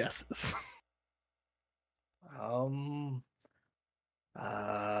 3 guesses.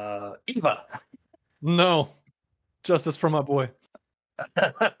 Eva. No. Justice for my boy.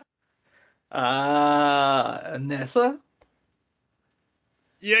 Nessa.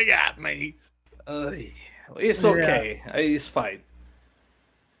 You got me. It's okay. It's fine.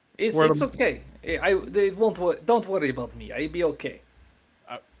 It's okay. They won't. Don't worry about me. I'll be okay.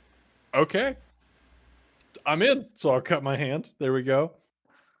 Okay. I'm in. So I'll cut my hand. There we go.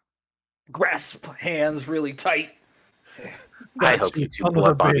 Grasp hands really tight. I hope you two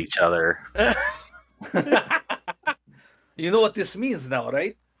blood bond each other. You know what this means now,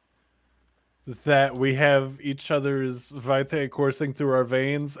 right? That we have each other's vitae coursing through our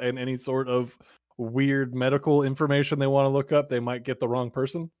veins, and any sort of weird medical information they want to look up, they might get the wrong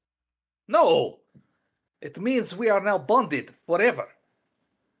person. No. It means we are now bonded forever.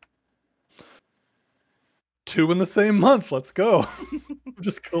 2 in the same month. Let's go.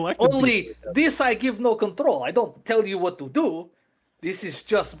 Just collect. Only this I give no control. I don't tell you what to do. This is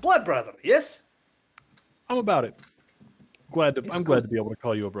just blood brother, yes? I'm about it. I'm glad good. to be able to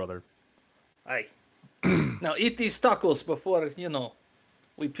call you a brother. Aye. Now eat these tacos before,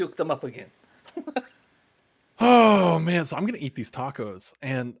 we puke them up again. Oh man, so I'm gonna eat these tacos,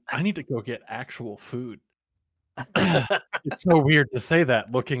 and I need to go get actual food. It's so weird to say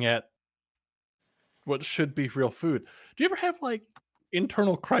that, looking at what should be real food. Do you ever have like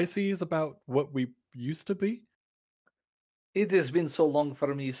internal crises about what we used to be? It has been so long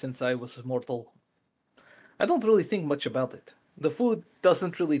for me since I was mortal. I don't really think much about it. The food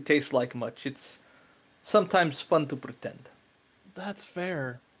doesn't really taste like much. It's sometimes fun to pretend. That's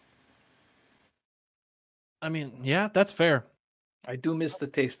fair. I mean, yeah, that's fair. I do miss the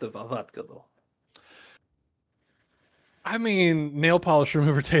taste of a vodka, though. I mean, nail polish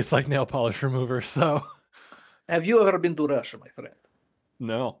remover tastes like nail polish remover, so Have you ever been to Russia, my friend?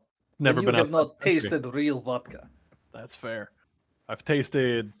 no. Then Never you been have outside not the country. tasted real vodka. That's fair. I've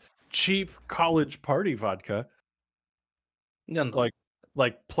tasted cheap college party vodka, No, no.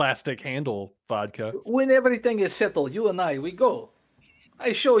 like plastic handle vodka. When everything is settled, you and I, we go.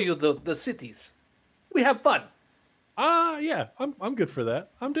 I show you the cities. We have fun. Yeah, I'm good for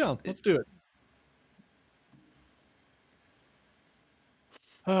that. I'm down. Let's do it.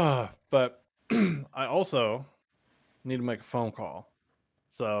 But I also need to make a phone call.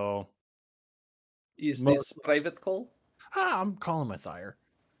 So Is Mo- this private call? I'm calling my sire.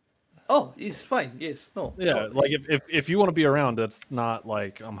 Oh, it's fine. Yes. No. Yeah, no. like if you want to be around, it's not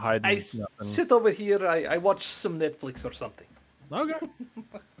like I'm hiding I nothing. sit over here. I watch some Netflix or something. Okay.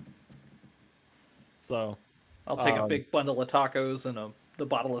 So I'll take a big bundle of tacos and the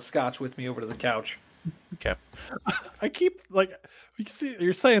bottle of scotch with me over to the couch. Okay. I keep like you see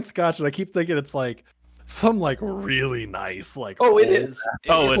you're saying scotch, and I keep thinking it's like some like really nice like. Oh, it old- is.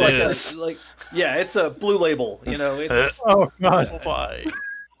 Oh, It's it like is. Yeah, it's a Blue Label. You know, it's Oh god, Why?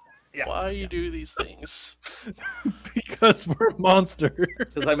 Yeah. Why you do these things? because we're monsters.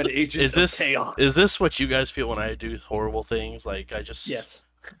 because I'm an agent Is this of chaos. is this what you guys feel when I do horrible things? Like I just Yes.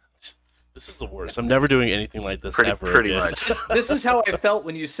 This is the worst. I'm never doing anything like this ever. Pretty again. much. This is how I felt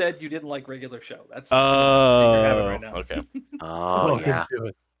when you said you didn't like regular show. That's Oh, you're having right now. okay. Oh Welcome yeah. to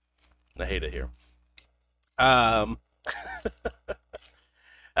it. I hate it here.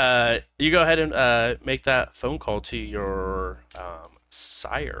 You go ahead and make that phone call to your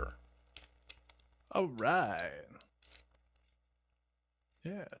sire. All right.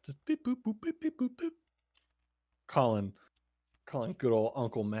 Yeah, just beep boop boop beep beep boop boop. Calling good old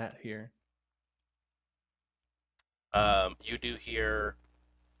Uncle Matt here. You do hear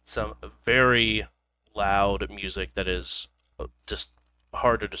some very loud music that is just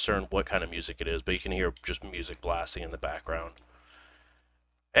hard to discern what kind of music it is, but you can hear just music blasting in the background.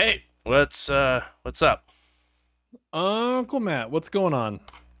 Hey, what's up? Uncle Matt, what's going on?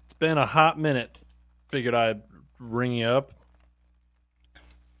 It's been a hot minute. Figured I'd ring you up.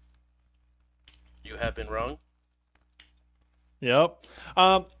 You have been wrong. Yep.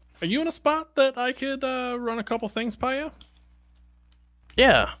 Are you in a spot that I could run a couple things by you?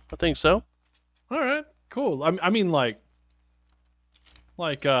 Yeah, I think so. All right, cool. I mean, like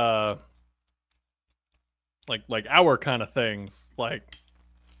our kind of things. Like,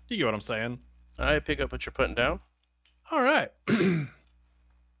 you get what I'm saying? I pick up what you're putting down. All right.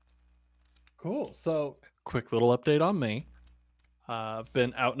 Cool. So, quick little update on me. I've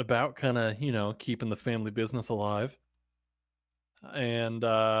been out and about, kind of, keeping the family business alive. And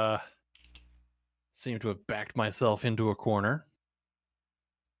seem to have backed myself into a corner.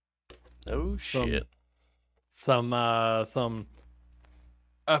 Oh shit. Some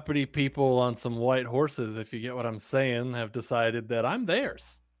uppity people on some white horses, if you get what I'm saying, have decided that I'm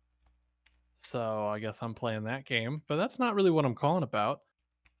theirs. So I guess I'm playing that game, but that's not really what I'm calling about.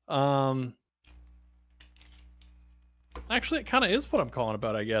 Actually, it kind of is what I'm calling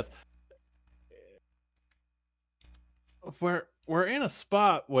about, I guess. We're in a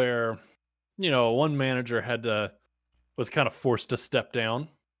spot where, one manager was kind of forced to step down.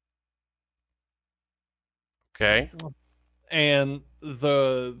 Okay. And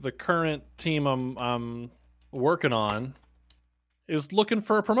the current team I'm working on is looking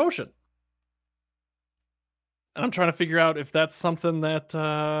for a promotion. And I'm trying to figure out if that's something that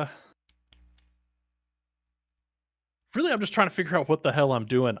really, I'm just trying to figure out what the hell I'm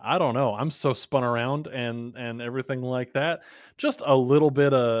doing. I don't know. I'm so spun around and everything like that. Just a little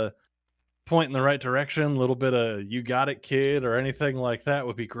bit of point in the right direction, a little bit of you got it, kid, or anything like that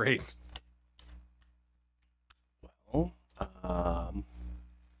would be great. Well,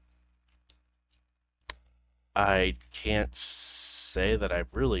 I can't say that I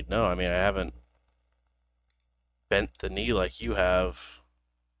really know. I mean, I haven't bent the knee like you have.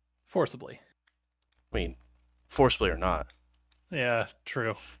 Forcibly. I mean, forcibly or not. Yeah,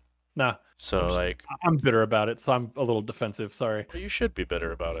 true. Nah, So, like, I'm bitter about it, so I'm a little defensive. Sorry. you should be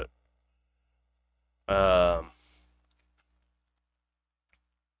bitter about it.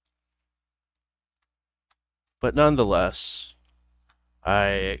 But nonetheless,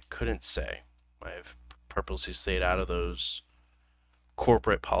 I couldn't say. I've purposely stayed out of those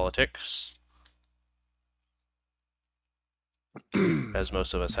corporate politics, as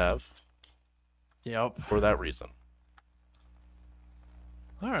most of us have, Yep. for that reason.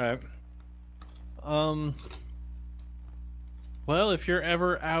 All right. Well, if you're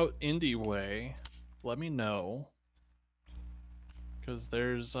ever out Indie way, let me know. Because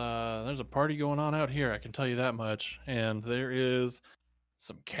there's a party going on out here, I can tell you that much. And there is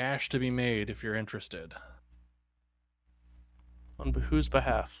some cash to be made if you're interested. On whose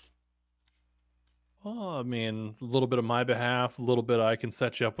behalf? Well, I mean, a little bit of my behalf, a little bit I can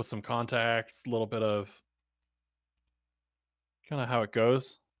set you up with some contacts, a little bit of kind of how it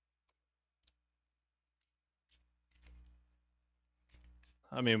goes.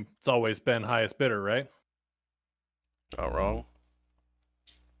 I mean, it's always been highest bidder, right? Not wrong.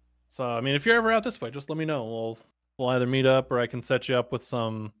 So, I mean, if you're ever out this way, just let me know. We'll either meet up or I can set you up with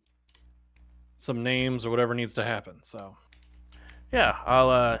some names or whatever needs to happen. So, Yeah,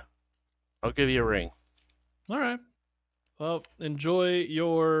 I'll give you a ring. all right. Well, enjoy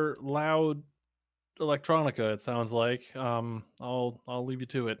your loud electronica. It sounds like. I'll leave you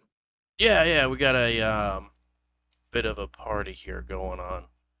to it. Yeah, we got a bit of a party here going on.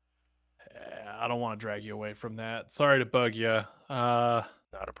 I don't want to drag you away from that. Sorry to bug you.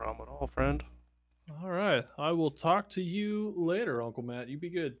 Not a problem at all, friend. All right. I will talk to you later, Uncle Matt. You be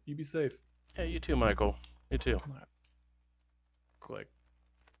good. You be safe. Yeah, you too, Michael. You too. Click.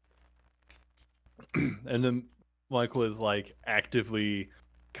 And then Michael is like actively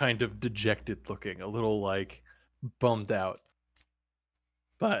kind of dejected looking, a little like bummed out.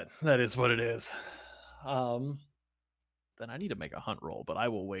 But that is what it is. Then I need to make a hunt roll, but I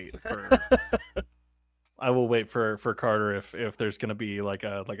will wait for Carter if there's gonna be like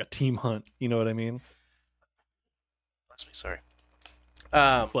a team hunt. You know what I mean? Bless me, sorry.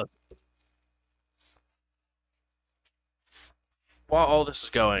 Bless. While all this is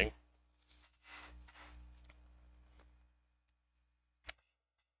going,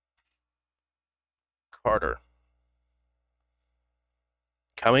 Carter,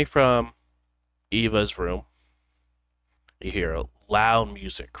 coming from Eva's room, you hear loud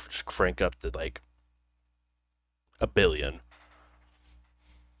music just crank up to like a billion.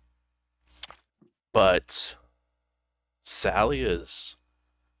 But Sally is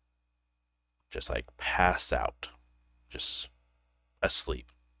just like passed out, just asleep.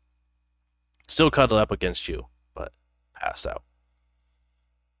 Still cuddled up against you, but passed out.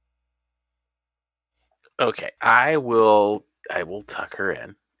 Okay, I will tuck her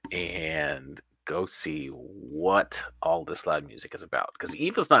in and go see what all this loud music is about. Because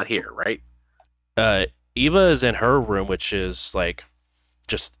Eva's not here, right? Eva is in her room, which is like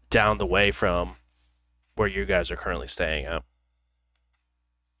just down the way from where you guys are currently staying at.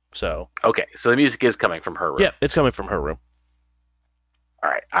 So Okay, so the music is coming from her room. yeah, it's coming from her room. All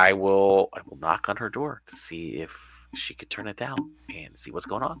right, I will knock on her door to see if she could turn it down and see what's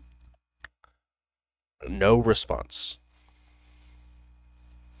going on. No response.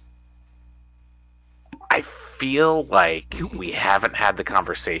 I feel like we haven't had the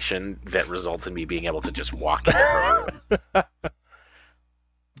conversation that results in me being able to just walk into her room.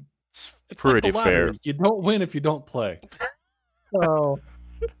 It's It's pretty like the fair. lottery. You don't win if you don't play. So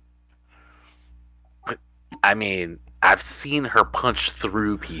I mean, I've seen her punch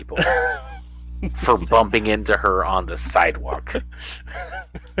through people for bumping into her on the sidewalk.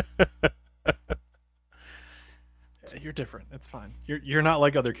 you're different. It's fine. You're not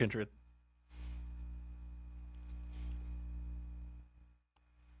like other kindred.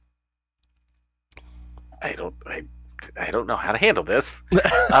 I don't know how to handle this.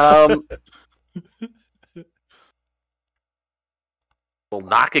 We'll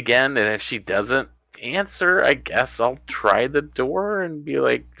knock again, and if she doesn't answer, I guess I'll try the door and be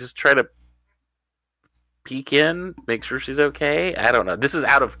like, just try to peek in, make sure she's okay. I don't know. This is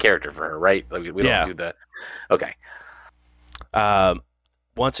out of character for her, right? Like, we Yeah. don't do the. Okay.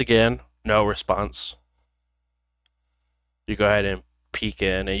 Once again, no response. You go ahead and peek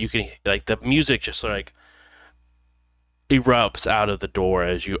in, and you can like the music just like erupts out of the door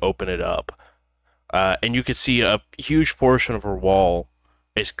as you open it up, and you can see a huge portion of her wall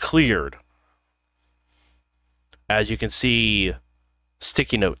is cleared. As you can see,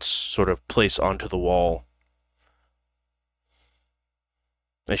 sticky notes sort of placed onto the wall,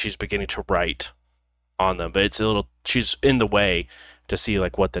 and she's beginning to write on them. But it's a little, she's in the way to see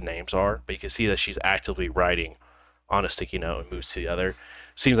like what the names are, but you can see that she's actively writing on a sticky note and moves to the other.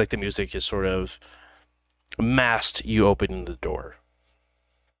 Seems like the music is sort of masked you opening the door.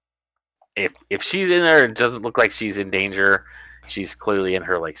 If she's in there, it doesn't look like she's in danger. She's clearly in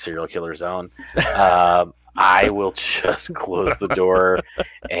her like serial killer zone. I will just close the door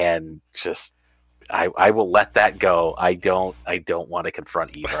and just I will let that go. I don't want to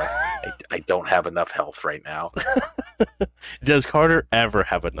confront Eva. I don't have enough health right now. Does Carter ever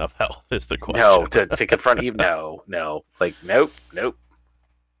have enough health? Is the question. No, to confront Eve. No. Like nope.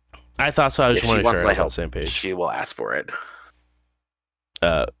 I thought so. I just If wanted she to wants sure my I was on the help, same page. she will ask for it.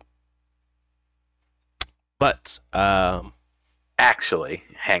 But Actually,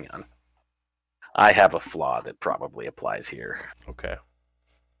 hang on. I have a flaw that probably applies here. okay.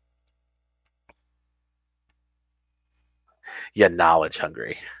 Yeah, knowledge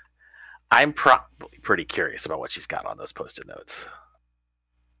hungry. I'm probably pretty curious about what she's got on those post-it notes.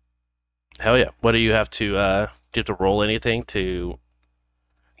 Hell yeah. What do you have to? Do you have to roll anything to?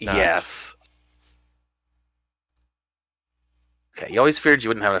 Nice. Yes. Okay, you always feared you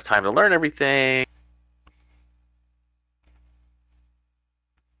wouldn't have enough time to learn everything.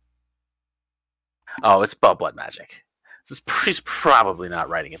 Oh, it's about blood magic. She's probably not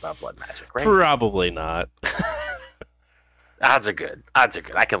writing about blood magic, right? Probably not. Odds are good. I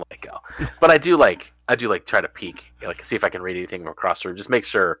can let it go. But I do like try to peek, like see if I can read anything from across the room. Just make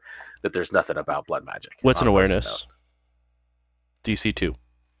sure that there's nothing about blood magic. What's an on a post-it awareness? DC 2.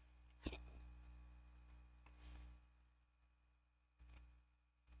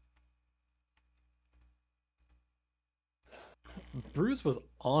 Bruce was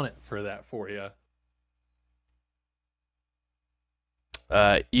on it for that for you.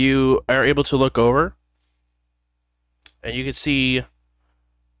 You are able to look over, and you can see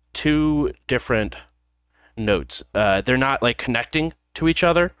two different notes. They're not like connecting to each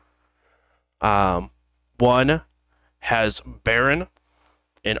other. One has Baron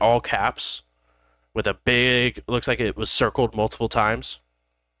in all caps with a big, looks like it was circled multiple times.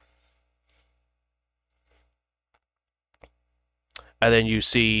 And then you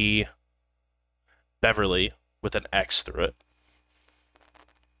see Beverly with an X through it.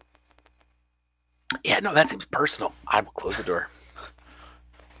 Yeah, no, that seems personal. I will close the door.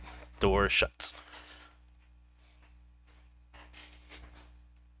 Door shuts.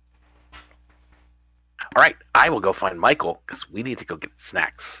 All right, I will go find Michael because we need to go get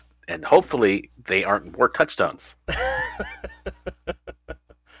snacks, and hopefully they aren't more touchstones.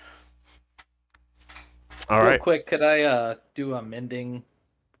 All Real right. quick, could I do a mending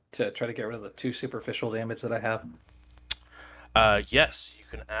to try to get rid of the 2 superficial damage that I have? Yes, you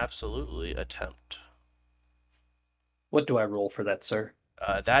can absolutely attempt. What do I roll for that, sir?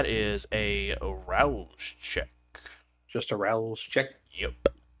 That is a rouse check. Just a rouse check? Yep.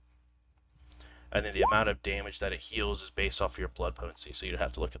 And then the amount of damage that it heals is based off of your blood potency, so you'd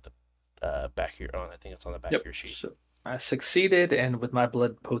have to look at the back of your own. I think it's on the back of your sheet. So I succeeded, and with my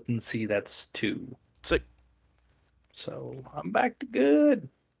blood potency, that's 2. Sick. So I'm back to good.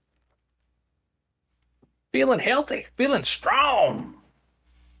 Feeling healthy, feeling strong.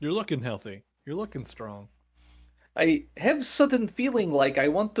 You're looking healthy. You're looking strong. I have sudden feeling like I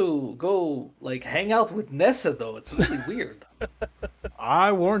want to go like hang out with Nessa though. It's really weird.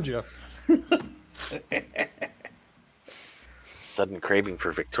 I warned you. Sudden craving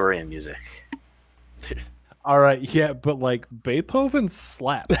for Victorian music. All right, yeah, but like Beethoven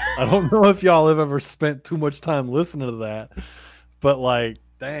slaps. I don't know if y'all have ever spent too much time listening to that, but like,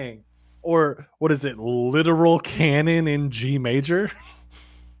 dang. Or what is it? Literal canon in G major?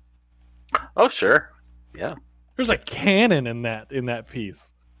 Oh, sure. Yeah. There's a canon in that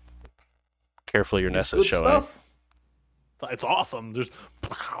piece. Careful, your It's Nessa good showing. stuff. It's awesome. There's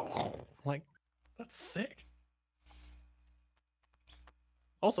like that's sick.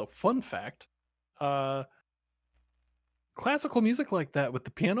 Also, fun fact, classical music like that with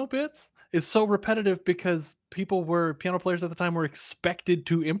the piano bits is so repetitive because piano players at the time were expected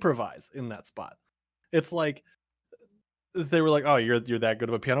to improvise in that spot. It's like they were like, "Oh, you're that good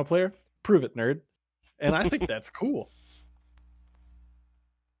of a piano player? Prove it, nerd." And I think that's cool.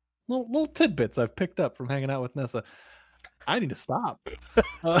 Little tidbits I've picked up from hanging out with Nessa. I need to stop.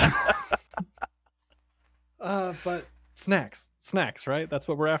 But snacks, right? That's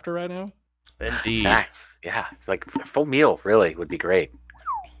what we're after right now. Indeed. Snacks. Yeah. Like a full meal really would be great.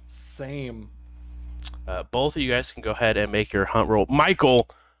 Same. Both of you guys can go ahead and make your hunt roll. Michael,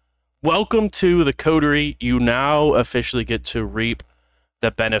 welcome to the Coterie. You now officially get to reap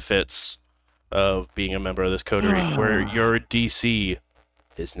the benefits of being a member of this Coterie, where your DC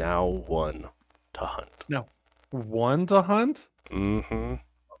is now 1 to hunt. No, 1 to hunt. Mm-hmm.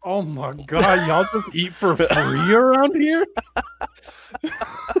 Oh my god, y'all just eat for free around here?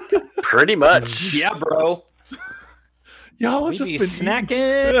 Pretty much. Yeah, bro. Y'all have We just be been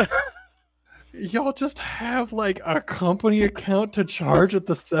snacking. y'all just have like a company account to charge at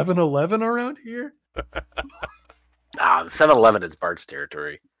the 7-Eleven around here? The 7-Eleven is Bart's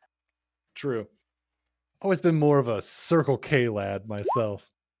territory. True. I've always been more of a Circle K lad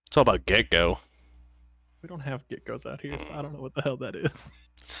myself. It's all about Get Go. We don't have Get-Go's out here, so I don't know what the hell that is.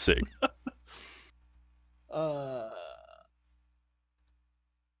 Sick. I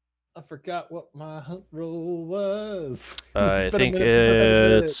forgot what my hunt roll was. I It's been a think minute since I've had a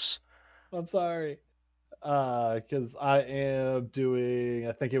minute. it's I'm sorry. Because I am doing,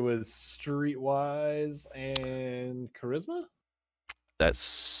 I think it was Streetwise and Charisma? that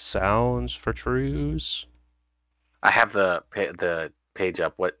sounds for trues. I have the page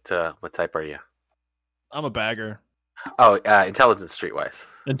up. What type are you? I'm a bagger. Oh, intelligence streetwise.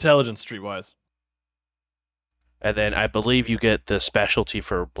 Intelligence Streetwise. And then I believe you get the specialty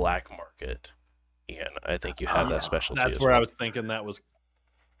for black market. Ian, I think you have that specialty. That's as where well. I was thinking that was.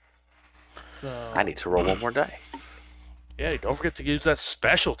 So I need to roll one more die. Yeah, don't forget to use that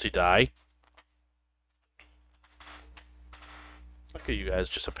specialty die. Look at you guys,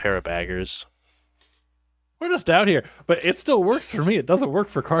 just a pair of baggers. We're just out here, but it still works for me. It doesn't work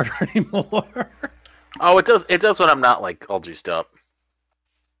for Carter anymore. Oh, it does. It does when I'm not like all juiced up.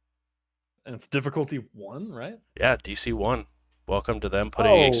 And it's difficulty 1, right? Yeah, DC 1. Welcome to them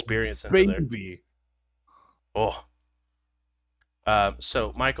putting experience into there. Baby. Oh.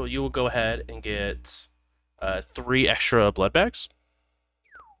 So, Michael, you will go ahead and get 3 extra blood bags.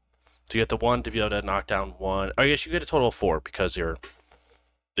 So you get the 1 to be able to knock down 1. Oh, yes, you get a total of 4 because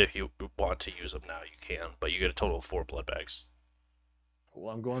if you want to use them now, you can. But you get a total of 4 blood bags.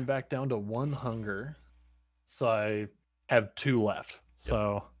 Well, I'm going back down to 1 hunger. So I have 2 left.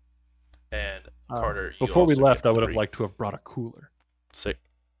 So And Carter, you before we also left, get I would have 3. liked to have brought a cooler. Sick.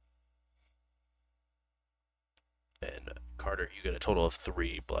 And Carter, you get a total of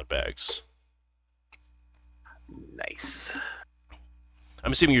 3 blood bags. Nice.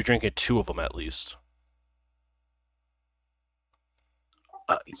 I'm assuming you're drinking 2 of them at least.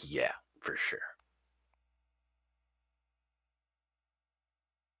 Yeah, for sure.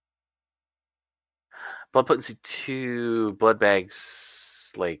 Blood potency 2, blood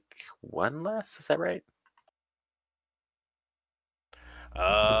bags like 1 less. Is that right?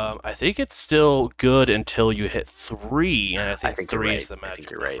 I think it's still good until you hit 3, and I think you're 3 is right. the I think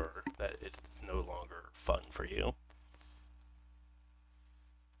magic you're right. number that it's no longer fun for you.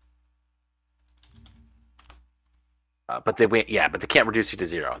 But they went. Yeah, but they can't reduce you to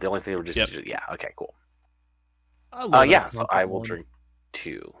 0. The only thing they reduce Yep. you to, yeah. Okay, cool. I love Yeah. that So I will one. drink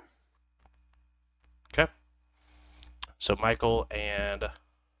 2. Okay. So Michael and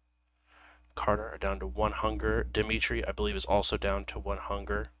Carter are down to 1 hunger. Dimitri, I believe, is also down to 1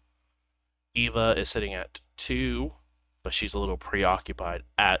 hunger. Eva is sitting at 2, but she's a little preoccupied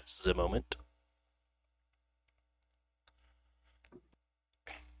at the moment.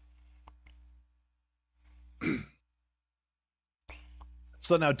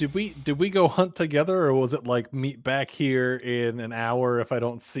 So now, did we go hunt together, or was it like meet back here in an hour? If I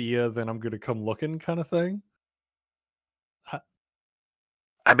don't see you, then I'm gonna come looking, kind of thing?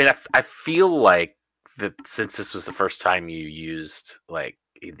 I mean, I feel like that since this was the first time you used like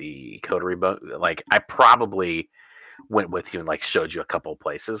the coterie book, like I probably went with you and like showed you a couple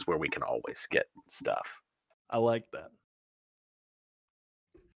places where we can always get stuff. I like that.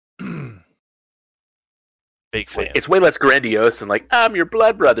 Big fan. It's way less grandiose and like I'm your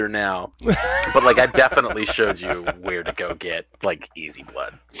blood brother now, but like I definitely showed you where to go get like easy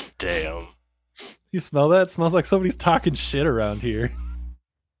blood. Damn. You smell that? It smells like somebody's talking shit around here.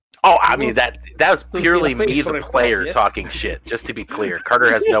 Oh, I mean that was Will be purely a me, face the report, player, yes? talking shit. Just to be clear, Carter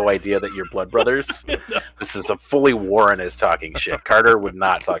has no idea that you're blood brothers. This is a fully Warren is talking shit. Carter would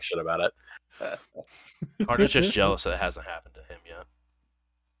not talk shit about it. Carter's just jealous that it hasn't happened to him yet.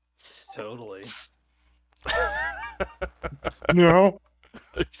 Totally. No.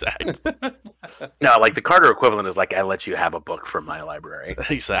 Exactly. No, like the Carter equivalent is like I let you have a book from my library.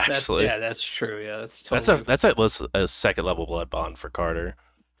 Exactly. Yeah, that's true. Yeah, that's totally. That's a second level blood bond for Carter.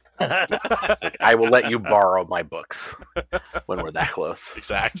 Like, I will let you borrow my books when we're that close.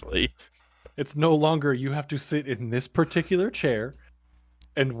 Exactly. It's no longer you have to sit in this particular chair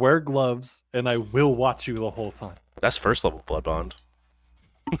and wear gloves, and I will watch you the whole time. That's first level blood bond.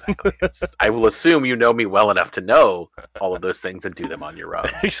 Exactly. I will assume you know me well enough to know all of those things and do them on your own.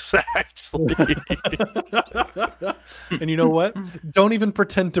 Exactly. And you know what? Don't even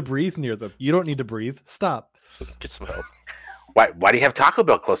pretend to breathe near them. You don't need to breathe. Stop. Get some help. Why do you have Taco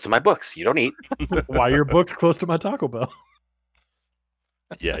Bell close to my books? You don't eat. Why are your books close to my Taco Bell?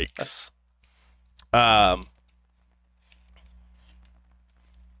 Yikes.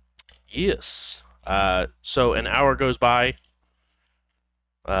 Yes. So an hour goes by.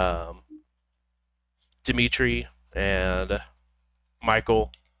 Dimitri and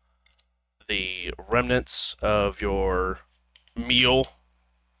Michael, the remnants of your meal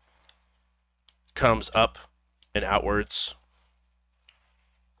comes up and outwards.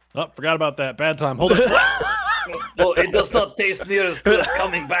 Oh, forgot about that. Bad time. Hold it. Well, it does not taste near as good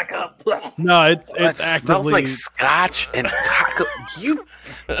coming back up. No, it's That smells actively. like scotch and taco. You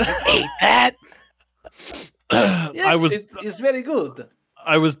ate that? Yes, it is very good.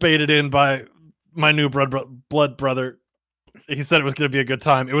 I was baited in by my new blood brother. He said it was going to be a good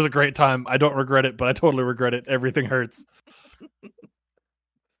time. It was a great time. I don't regret it, but I totally regret it. Everything hurts.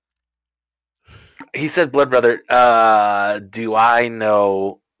 He said, "Blood brother, do I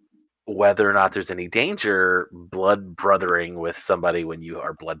know whether or not there's any danger blood brothering with somebody when you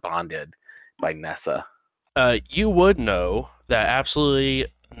are blood bonded by Nessa?" You would know that absolutely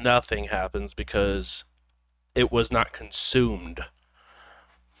nothing happens because it was not consumed.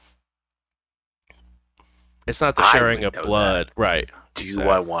 It's not the I sharing would of know blood, right? Do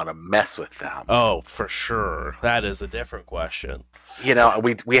Exactly. I want to mess with them? Oh, for sure. That is a different question. You know,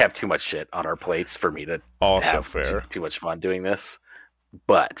 we have too much shit on our plates for me to Also have fair. too much fun doing this.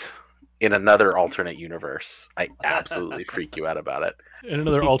 But in another alternate universe, I absolutely freak you out about it. In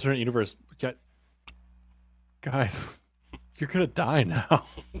another alternate universe, guys, you're going to die now.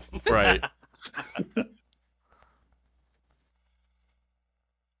 Right.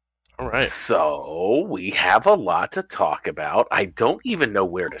 All right. So we have a lot to talk about. I don't even know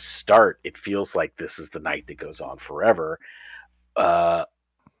where to start. It feels like this is the night that goes on forever. Should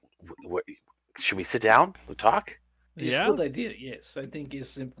we sit down and talk? It's a good idea, yes. I think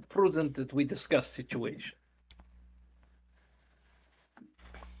it's prudent that we discuss situation.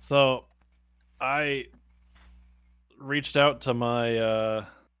 So, I reached out to my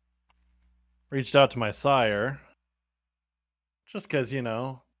sire, just because, you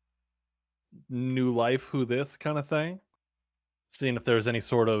know, new life, who this kind of thing. Seeing if there's any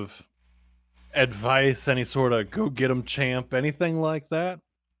sort of advice, any sort of go get 'em champ, anything like that.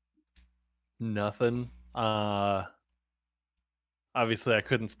 Nothing. Obviously I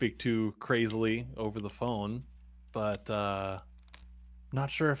couldn't speak too crazily over the phone, but not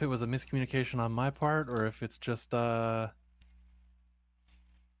sure if it was a miscommunication on my part or if it's just lack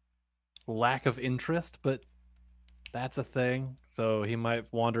of interest, but that's a thing. So he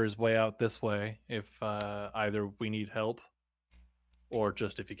might wander his way out this way if either we need help or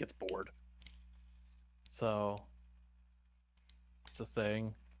just if he gets bored. So it's a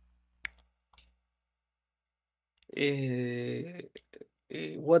thing.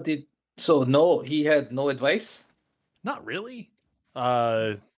 What did so no? He had no advice. Not really.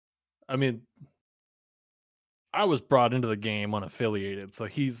 I mean, I was brought into the game unaffiliated, so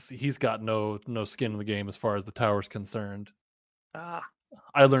he's got no skin in the game as far as the tower's concerned. Ah,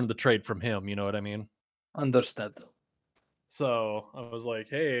 I learned the trade from him. You know what I mean? understood. So I was like,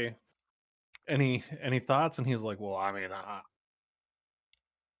 "Hey, any thoughts?" And he's like, "Well, I mean,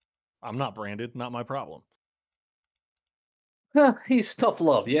 I'm not branded. Not my problem." He's tough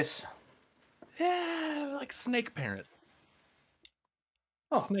love, yes. Yeah, like snake parent.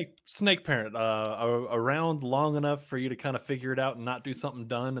 Oh. Snake parent. Around long enough for you to kind of figure it out and not do something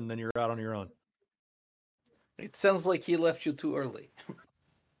done, and then you're out on your own. It sounds like he left you too early.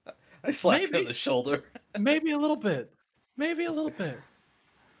 I slapped him on the shoulder. Maybe a little bit.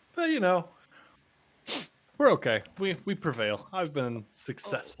 But you know, we're okay. We prevail. I've been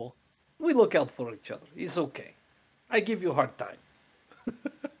successful. We look out for each other. It's okay. I give you a hard time.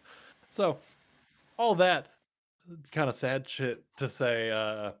 So, all that kind of sad shit to say.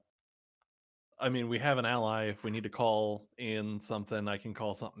 I mean, we have an ally. If we need to call in something, I can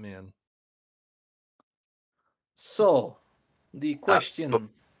call something in. So, the question.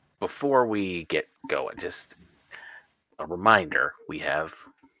 Before we get going, just a reminder: we have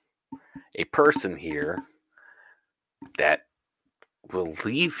a person here that will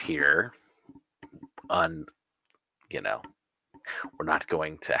leave here we're not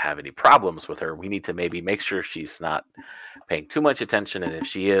going to have any problems with her. We need to maybe make sure she's not paying too much attention, and if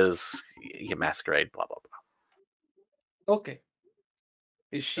she is, you masquerade, blah, blah, blah. Okay.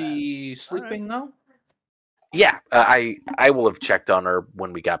 Is she sleeping now? Yeah, I will have checked on her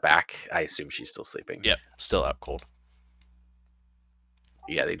when we got back. I assume she's still sleeping. Yep, still out cold.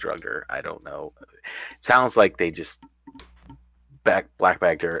 Yeah, they drugged her. I don't know. It sounds like they just black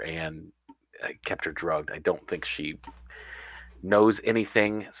bagged her and kept her drugged. I don't think she knows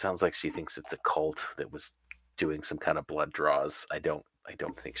anything. It sounds like she thinks it's a cult that was doing some kind of blood draws. I don't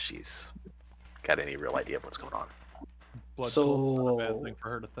think she's got any real idea of what's going on. Blood cult is not a bad thing for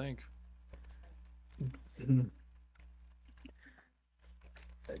her to think.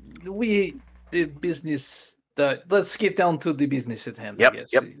 We the business. Let's get down to the business at hand. Yep, I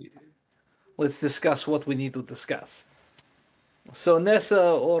guess. yep. Let's discuss what we need to discuss. So Nessa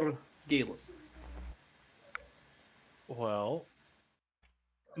or Galen? Well,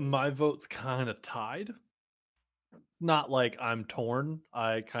 my vote's kind of tied. Not like I'm torn.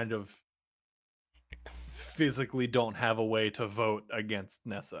 I kind of physically don't have a way to vote against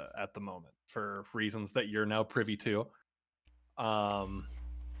Nessa at the moment for reasons that you're now privy to.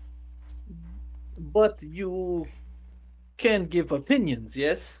 But you can give opinions,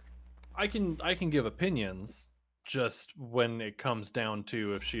 yes? I can give opinions just when it comes down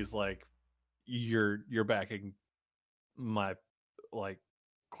to if she's like you're backing my like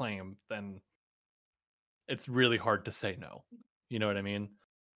claim, then it's really hard to say no. You know what I mean?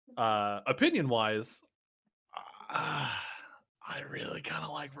 Opinion wise, I really kind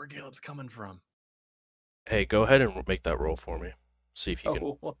of like where Caleb's coming from. Hey, go ahead and make that roll for me. See if you can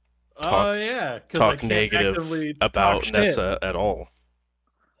Oh, Oh yeah, 'cause I talk can't negative actively about talk shit. Nessa at all.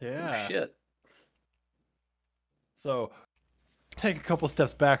 Yeah. shit. So take a couple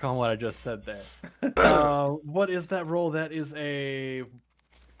steps back on what I just said there. What is that roll? That is a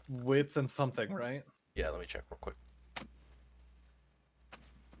wits and something, right? Yeah, let me check real quick.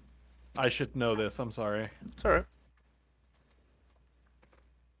 I should know this. I'm sorry. It's all right.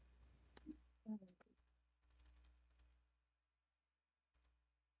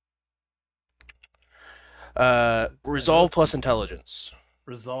 Resolve plus intelligence.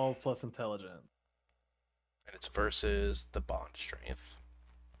 Resolve plus intelligence. And it's versus the bond strength.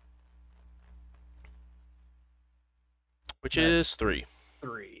 Which That's- is 3.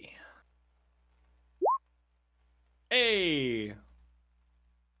 3. Hey.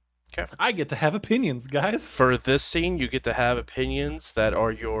 Okay. I get to have opinions, guys. For this scene, you get to have opinions that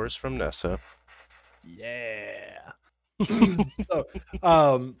are yours from Nessa. Yeah. So,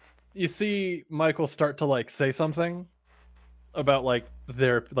 you see Michael start to like say something about like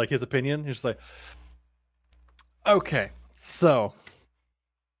his opinion. He's just like, okay, so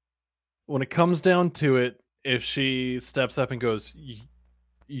when it comes down to it, if she steps up and goes,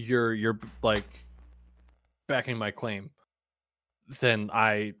 you're like backing my claim, then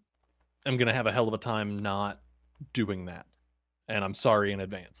I am gonna have a hell of a time not doing that, and I'm sorry in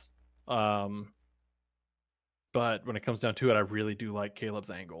advance. But when it comes down to it, I really do like Caleb's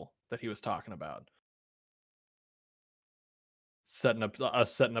angle that he was talking about. Setting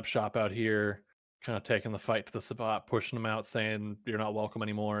up shop out here, kind of taking the fight to the spot, pushing them out, saying you're not welcome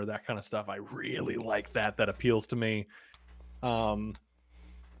anymore, that kind of stuff. I really like that. That appeals to me.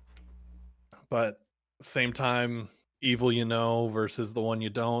 But same time, evil you know versus the one you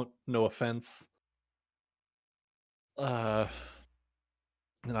don't. No offense. I'm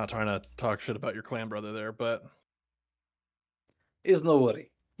not trying to talk shit about your clan brother there, but Is no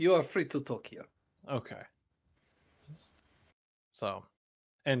worry. You are free to talk here. okay. So,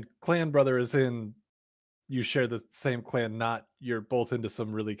 and clan brother is in you share the same clan, not you're both into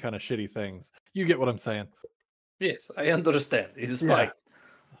some really kind of shitty things. You get what I'm saying. Yes, I understand. It is Yeah. fine.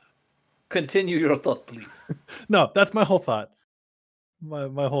 Continue your thought, please. No, that's my whole thought.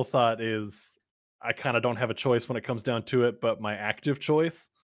 My whole thought is I kind of don't have a choice when it comes down to it, but my active choice,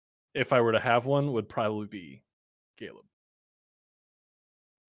 if I were to have one, would probably be Caleb.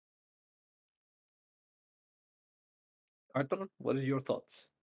 Arthur, what are your thoughts?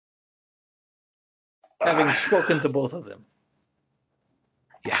 Having spoken to both of them.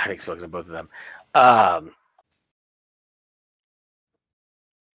 Yeah, having spoken to both of them.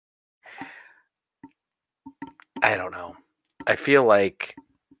 I don't know. I feel like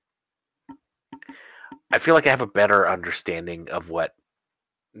I have a better understanding of what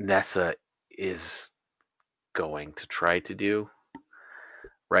Nessa is going to try to do.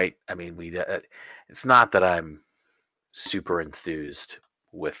 Right? I mean, it's not that I'm super enthused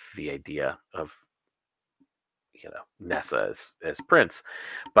with the idea of Nessa as Prince,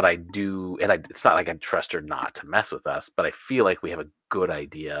 but I do, and it's not like I trust her not to mess with us, but I feel like we have a good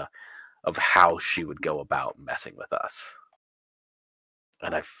idea of how she would go about messing with us,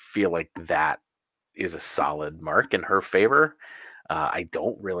 and I feel like that is a solid mark in her favor. I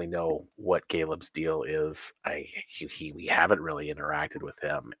don't really know what Caleb's deal is. We haven't really interacted with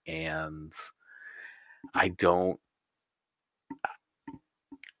him, and I don't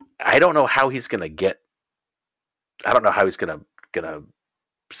know how he's gonna get. I don't know how he's gonna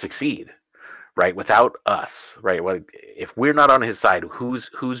succeed, right? Without us, right? What if we're not on his side?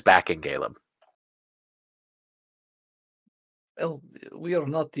 Who's backing Caleb? Well, we are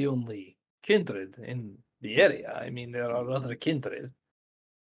not the only kindred in the area. I mean, there are other kindred.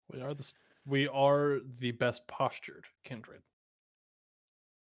 We are the we are the best postured kindred.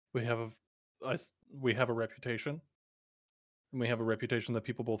 We have we have a reputation, and we have a reputation that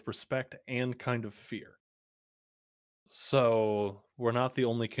people both respect and kind of fear. So we're not the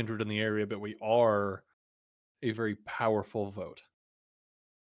only kindred in the area, but we are a very powerful vote.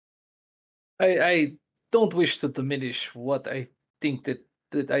 I don't wish to diminish what I think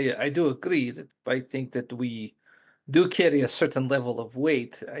that I do agree that I think that we do carry a certain level of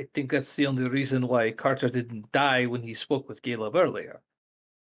weight. I think that's the only reason why Carter didn't die when he spoke with Caleb earlier.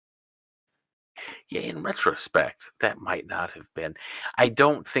 Yeah, in retrospect, that might not have been. I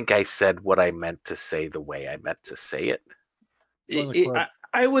don't think I said what I meant to say the way I meant to say it. Join the club.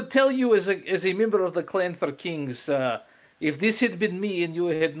 I would tell you as a member of the Clan for Kings, if this had been me and you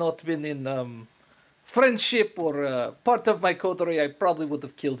had not been in friendship or part of my coterie, I probably would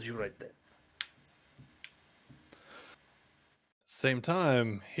have killed you right there. Same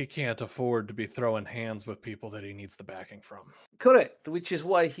time, he can't afford to be throwing hands with people that he needs the backing from. Correct, which is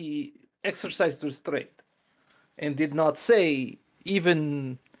why he exercised restraint and did not say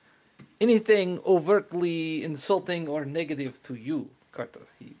even anything overtly insulting or negative to you, Carter.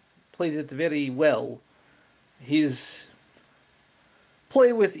 He played it very well. His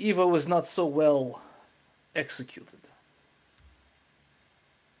play with Eva was not so well executed.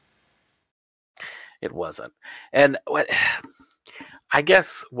 It wasn't. And what I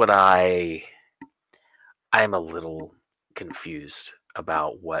guess what I'm a little confused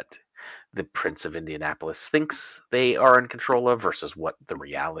about what the Prince of Indianapolis thinks they are in control of versus what the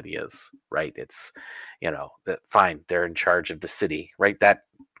reality is, right? It's, that fine, they're in charge of the city, right? That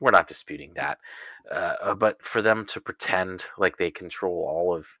we're not disputing that. But for them to pretend like they control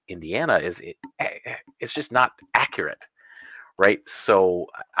all of Indiana it's just not accurate, right? So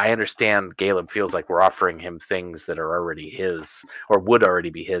I understand Caleb feels like we're offering him things that are already his or would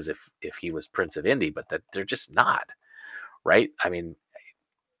already be his if he was Prince of Indy, but that they're just not, right? I mean,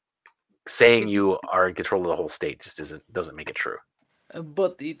 saying you are in control of the whole state just doesn't make it true.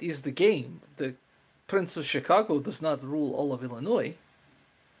 But it is the game. The Prince of Chicago does not rule all of Illinois.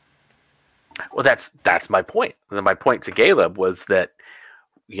 Well, that's my point. And my point to Caleb was that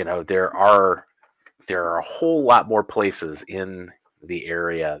there are a whole lot more places in the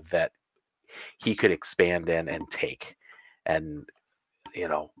area that he could expand in and take, and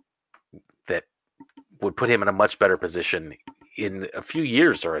that would put him in a much better position in a few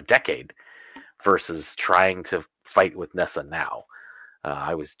years or a decade versus trying to fight with Nessa now.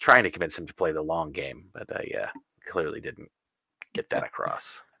 I was trying to convince him to play the long game, but I clearly didn't get that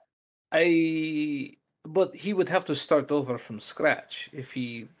across. But he would have to start over from scratch. If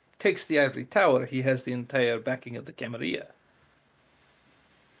he takes the Ivory Tower, he has the entire backing of the Camarilla.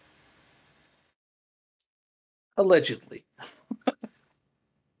 Allegedly.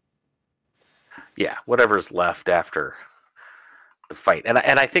 Yeah, whatever's left after the fight. And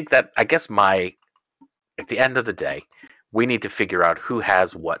I think that, I guess at the end of the day, we need to figure out who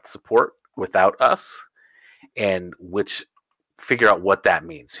has what support without us, and figure out what that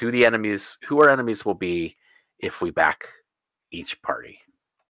means. Who our enemies will be if we back each party.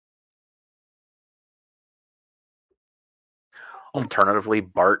 Alternatively,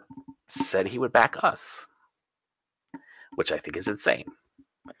 Bart said he would back us, which I think is insane.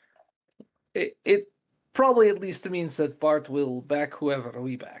 It probably at least means that Bart will back whoever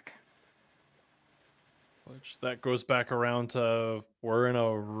we back. Which that goes back around to we're in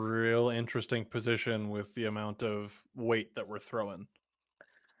a real interesting position with the amount of weight that we're throwing.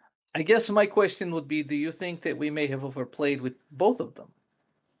 I guess my question would be, do you think that we may have overplayed with both of them?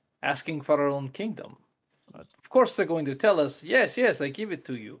 Asking for our own kingdom. Of course they're going to tell us, yes, I give it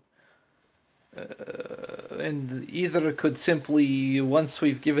to you. And either could simply, once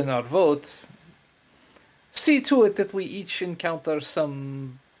we've given our vote, see to it that we each encounter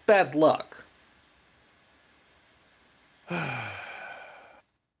some bad luck.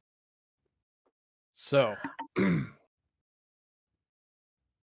 So, in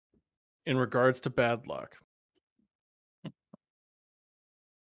regards to bad luck,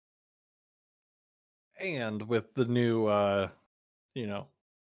 and with the new,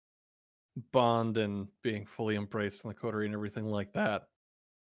 bond and being fully embraced in the coterie and everything like that,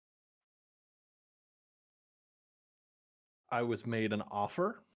 I was made an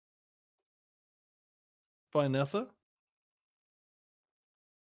offer by Nessa.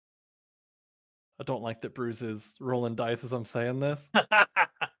 I don't like that Bruce is rolling dice as I'm saying this.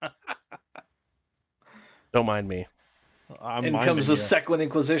 Don't mind me. In comes the Sequin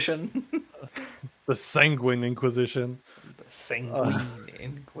Inquisition. The Sanguine Inquisition. The Sanguine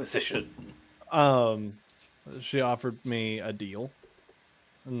Inquisition. She offered me a deal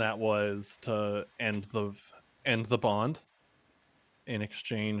and that was to end the bond in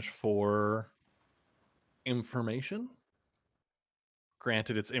exchange for information.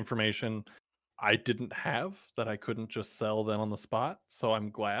 Granted, it's information I didn't have that I couldn't just sell then on the spot, so I'm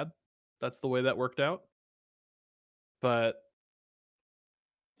glad that's the way that worked out. But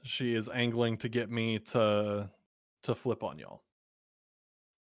she is angling to get me to flip on y'all.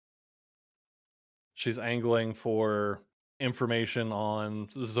 She's angling for information on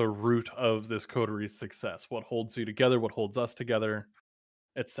the root of this coterie's success, what holds you together, what holds us together,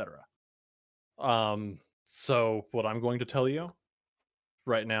 etc. So what I'm going to tell you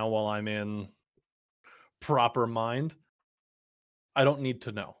right now while I'm in proper mind, I don't need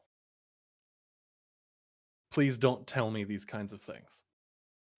to know. Please don't tell me these kinds of things.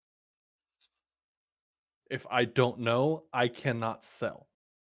 If I don't know, I cannot sell.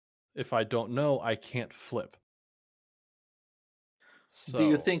 If I don't know, I can't flip. So Do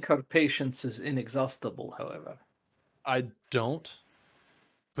you think her patience is inexhaustible, however? I don't,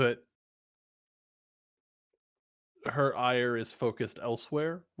 but her ire is focused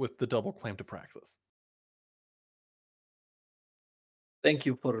elsewhere with the double claim to Praxis. Thank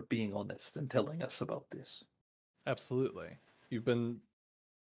you for being honest and telling us about this. Absolutely. You've been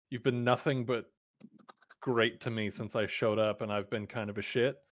nothing but great to me since I showed up, and I've been kind of a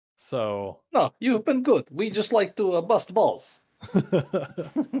shit. So No, you've been good. We just like to bust balls.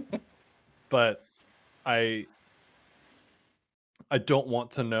 but I don't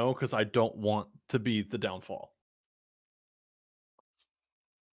want to know because I don't want to be the downfall.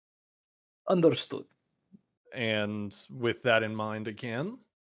 Understood. And with that in mind, again,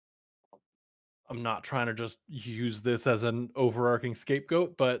 I'm not trying to just use this as an overarching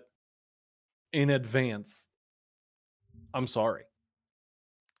scapegoat, but in advance, I'm sorry.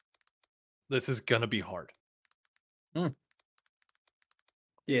 This is gonna be hard.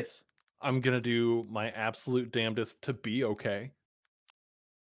 Yes. I'm gonna do my absolute damnedest to be okay.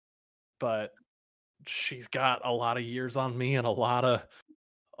 But she's got a lot of years on me and a lot of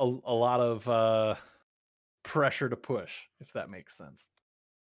pressure to push, if that makes sense.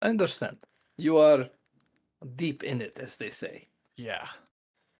 I understand. You are deep in it, as they say. Yeah.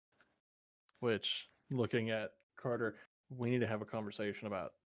 Which, looking at Carter, we need to have a conversation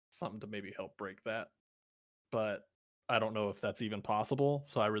about something to maybe help break that. But I don't know if that's even possible.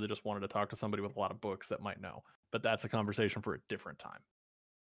 So I really just wanted to talk to somebody with a lot of books that might know. But that's a conversation for a different time.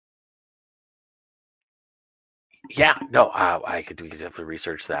 Yeah, no, we could definitely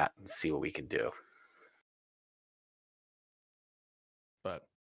research that and see what we can do. But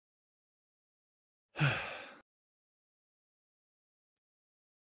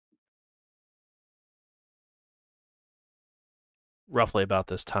Roughly about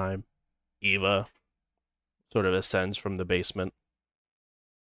this time, Eva sort of ascends from the basement.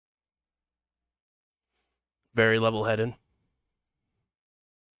 Very level-headed.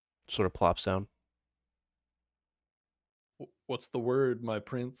 Sort of plops down. what's the word, my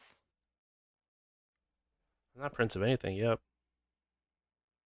prince? I'm not prince of anything, yep.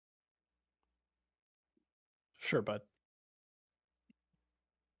 Sure, bud.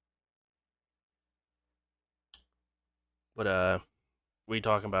 But we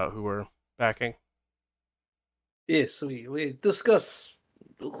talking about who we're backing? Yes, we discuss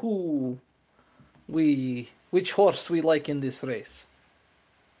which horse we like in this race.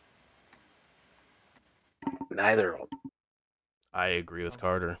 Neither. I agree with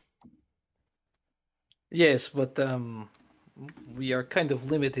Carter. Yes, but we are kind of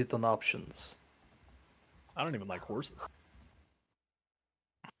limited on options. I don't even like horses.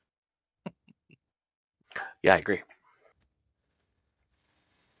 Yeah, I agree.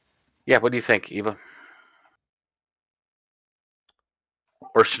 Yeah, what do you think, Eva?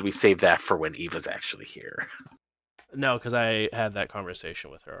 Or should we save that for when Eva's actually here? No, because I had that conversation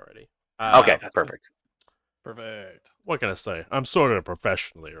with her already. Okay, perfect. Perfect. What can I say? I'm sort of a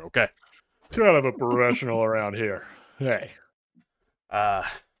professional here, okay? Kind of a professional around here. Hey.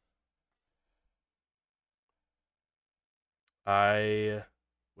 I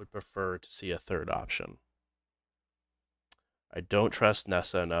would prefer to see a third option. I don't trust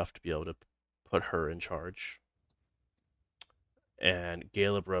Nessa enough to be able to put her in charge. And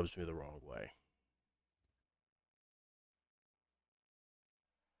Caleb rubs me the wrong way.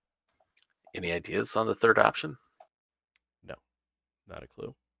 Any ideas on the third option? No, not a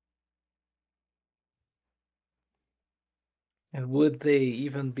clue. And would they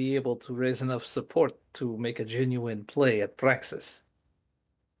even be able to raise enough support to make a genuine play at Praxis?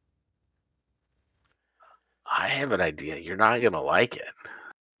 I have an idea. You're not going to like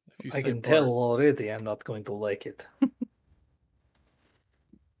it. I can tell already I'm not going to like it.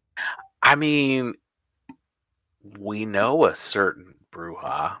 I mean, we know a certain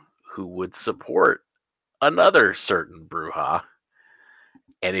Bruja who would support another certain Bruja.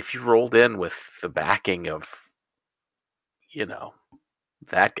 And if you rolled in with the backing of, you know,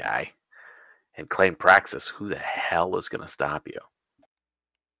 that guy and claimed Praxis, who the hell is going to stop you?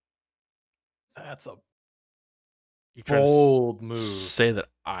 That's a You trying to bold move. say that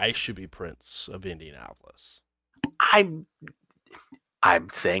I should be Prince of Indianapolis? I'm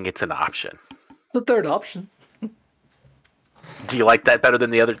saying it's an option. The third option. Do you like that better than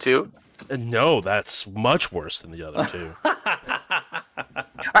the other two? No, that's much worse than the other two. All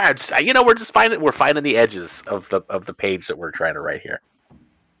right, we're finding the edges of the page that we're trying to write here.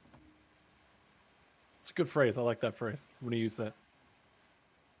 It's a good phrase. I like that phrase. I'm going to use that.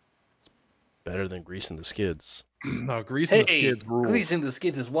 Better than greasing the skids. No, greasing the skids rules. Greasing the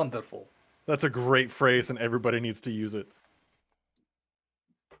skids is wonderful. That's a great phrase, and everybody needs to use it.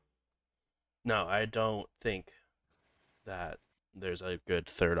 No, I don't think that there's a good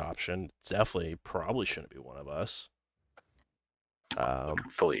third option. Definitely, probably shouldn't be one of us.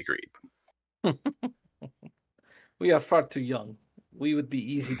 Fully agreed. We are far too young. We would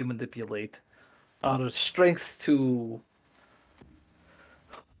be easy to manipulate. Our strength to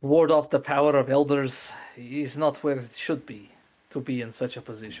ward off the power of elders is not where it should be to be in such a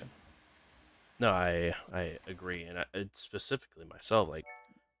position. No, I agree, and specifically myself, like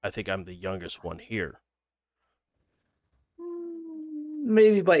I think I'm the youngest one here.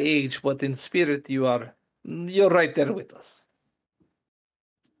 Maybe by age, but in spirit you're right there with us.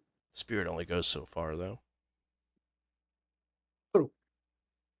 Spirit only goes so far, though. True.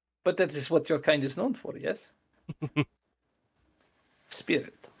 But that is what your kind is known for, yes?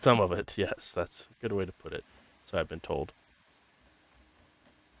 Spirit. Some of it, yes. That's a good way to put it. So I've been told.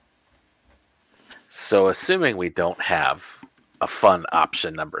 So assuming we don't have a fun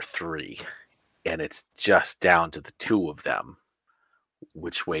option number 3, and it's just down to the two of them,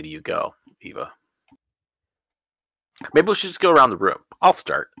 which way do you go, Eva? Maybe we should just go around the room. I'll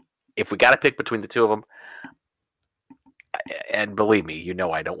start. If we got to pick between the two of them, and believe me, you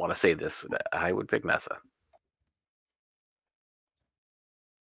know I don't want to say this, I would pick Nessa.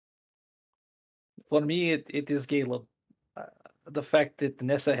 For me, it is Caleb. The fact that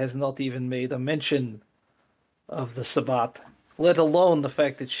Nessa has not even made a mention of the Sabbat, let alone the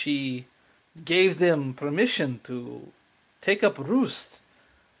fact that she gave them permission to take up roost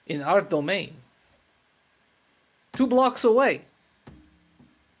in our domain. 2 blocks away.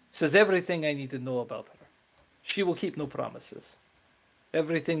 Says everything I need to know about her. She will keep no promises.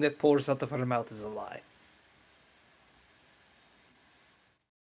 Everything that pours out of her mouth is a lie.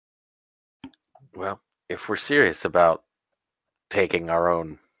 Well, if we're serious about taking our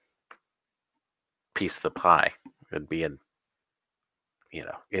own piece of the pie and being,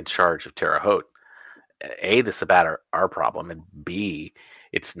 in charge of Terre Haute, A, this is about our problem, and B,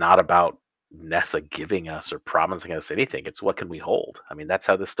 it's not about Nessa giving us or promising us anything. It's what can we hold? I mean, that's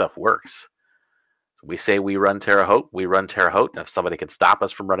how this stuff works. We say we run Terre Haute, and if somebody can stop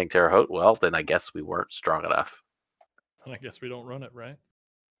us from running Terre Haute, well, then I guess we weren't strong enough. And I guess we don't run it, right?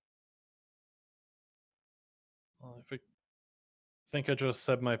 Well, I think I just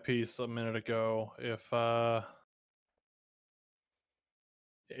said my piece a minute ago. If I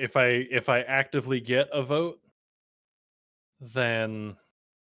actively get a vote, then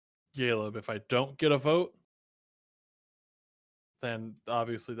Caleb. If I don't get a vote, then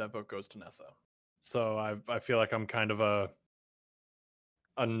obviously that vote goes to Nessa. So I feel like I'm kind of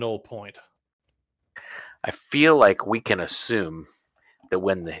a null point. I feel like we can assume that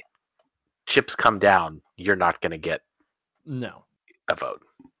when the chips come down, you're not going to get a vote,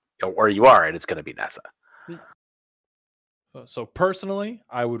 or you are, and it's going to be Nessa. So personally,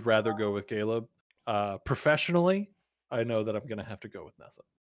 I would rather go with Caleb. Professionally, I know that I'm going to have to go with Nessa.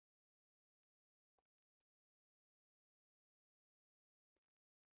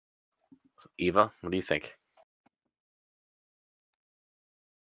 Eva, what do you think?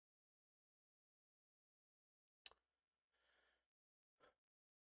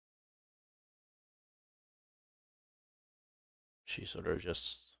 She sort of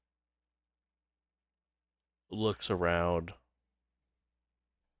just looks around.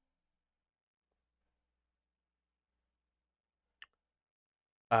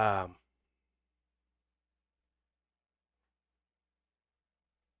 I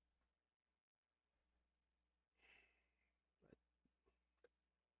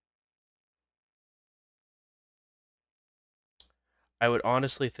would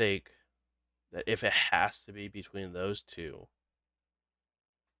honestly think that if it has to be between those two,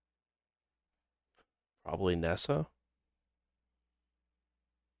 probably Nessa.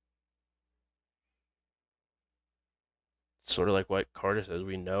 sort of like what Carter says.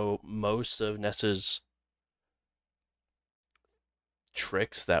 We know most of Nessa's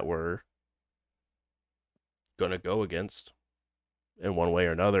tricks that we're going to go against in one way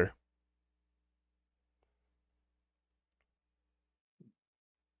or another.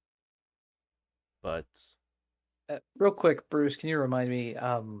 But Real quick, Bruce, can you remind me?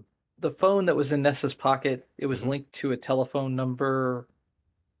 The phone that was in Nessa's pocket, it was Mhm. linked to a telephone number.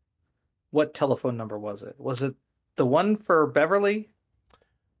 What telephone number was it? Was it the one for Beverly?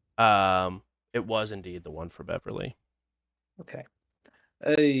 it was indeed the one for Beverly. Okay.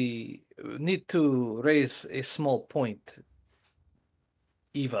 I need to raise a small point,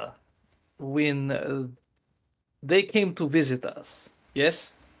 Eva. When they came to visit us,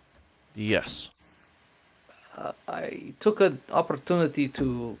 yes? Yes. I took an opportunity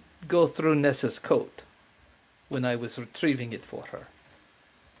to go through Nessa's coat when I was retrieving it for her.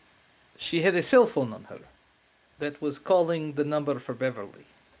 She had a cell phone on her that was calling the number for Beverly.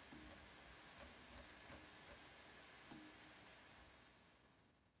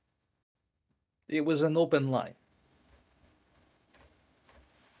 It was an open line.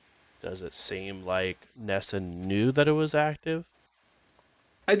 Does it seem like Nessa knew that it was active?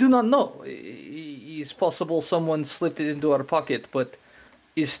 I do not know. It's possible someone slipped it into her pocket, but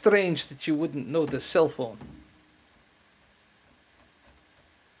it's strange that you wouldn't know the cell phone.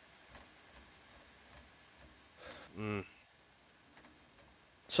 Mm.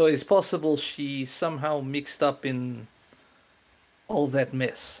 So it's possible she somehow mixed up in all that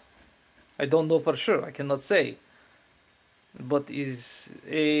mess. I don't know for sure. I cannot say. But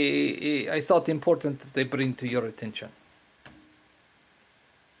I thought important that they bring to your attention.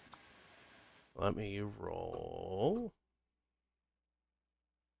 Let me roll.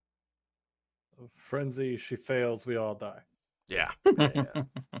 Frenzy, she fails, we all die. Yeah.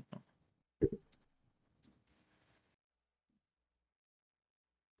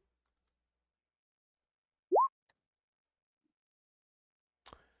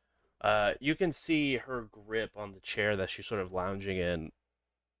 You can see her grip on the chair that she's sort of lounging in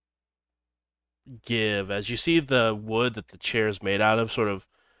give as you see the wood that the chair is made out of sort of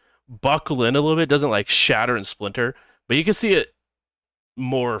buckle in a little bit. It doesn't like shatter and splinter, but you can see it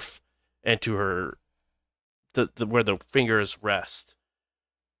morph into her the where the fingers rest.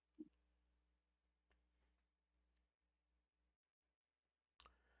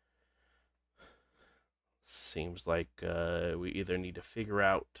 Seems like we either need to figure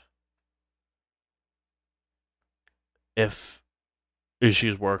out if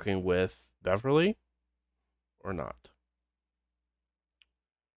she's working with Beverly or not.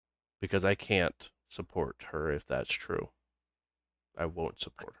 Because I can't support her if that's true. I won't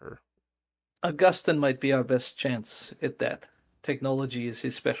support her. Augustin might be our best chance at that. Technology is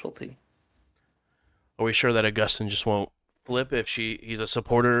his specialty. Are we sure that Augustin just won't flip if he's a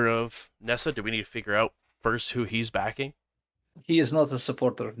supporter of Nessa? Do we need to figure out first who he's backing? He is not a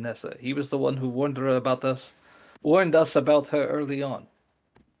supporter of Nessa. He was the one who warned us about her early on.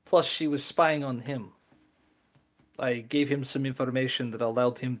 Plus, she was spying on him. I gave him some information that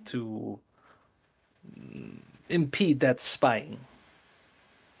allowed him to impede that spying.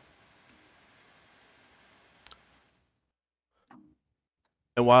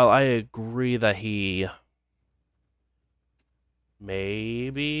 And while I agree that he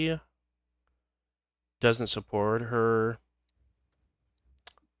maybe doesn't support her,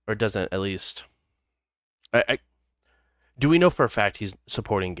 or doesn't at least, do we know for a fact he's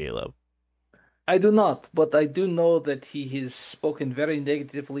supporting Caleb? I do not, but I do know that he has spoken very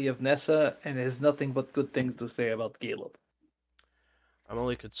negatively of Nessa and has nothing but good things to say about Caleb. I'm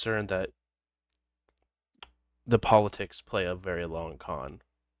only concerned that the politics play a very long con.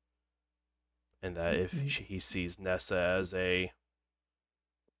 And that if he sees Nessa as a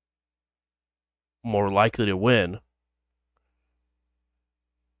more likely to win,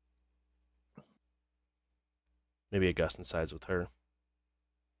 maybe Augustin sides with her.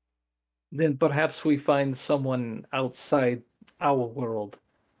 Then perhaps we find someone outside our world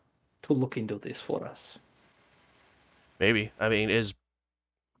to look into this for us. Maybe. I mean,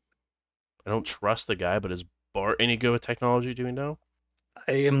 I don't trust the guy, but is Bart any good with technology? Do we know?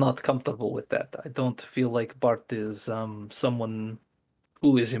 I am not comfortable with that. I don't feel like Bart is someone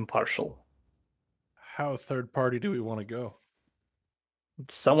who is impartial. How third party do we want to go?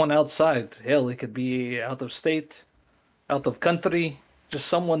 Someone outside. Hell, it could be out of state, out of country. Just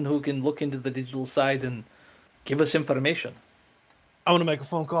someone who can look into the digital side and give us information. I want to make a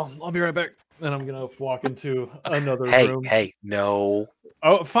phone call. I'll be right back. And I'm going to walk into another room. Hey, no.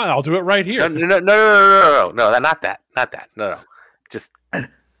 Oh, fine. I'll do it right here. No, not that. No. Just,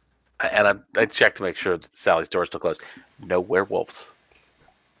 And I checked to make sure that Sally's door is still closed. No werewolves.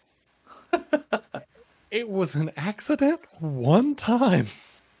 It was an accident one time.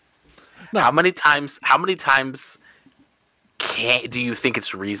 No. How many times do you think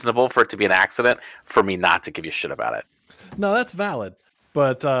it's reasonable for it to be an accident for me not to give you shit about it? No, that's valid.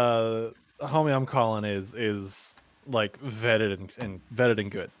 But homie I'm calling is like vetted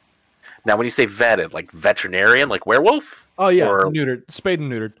and good. Now, when you say vetted, like veterinarian, like werewolf? Oh yeah, Or- neutered, spayed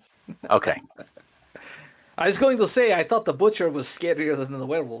and neutered. Okay. I was going to say I thought the butcher was scarier than the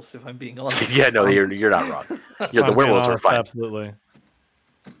werewolves, if I'm being honest. Yeah, no, you're not wrong. Yeah, If the I'm being werewolves were honest, fine. Absolutely.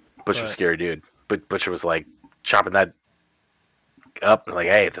 Butcher was Right. scary dude. But Butcher was like chopping that up and like,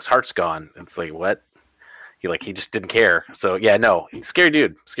 hey, this heart's gone. And it's like, what? He just didn't care. So yeah, no, he's scary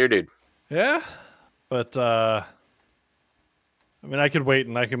dude. Scary dude. Yeah, but I mean, I could wait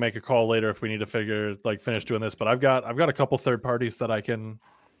and I can make a call later if we need to finish doing this. But I've got a couple third parties that I can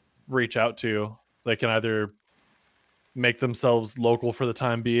reach out to. They can either make themselves local for the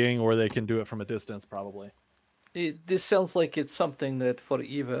time being, or they can do it from a distance, probably. This sounds like it's something that for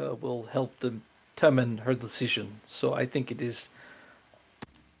Eva will help determine her decision. So I think it is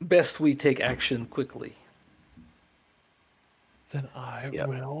best we take action quickly. Then I Yep.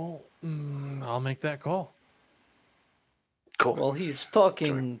 will. I'll make that call. Cool. While he's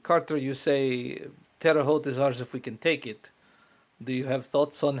talking, Carter, you say Terre Haute is ours if we can take it. Do you have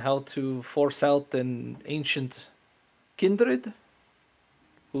thoughts on how to force out an ancient kindred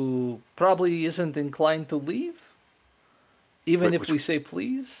who probably isn't inclined to leave? Even if Which- we say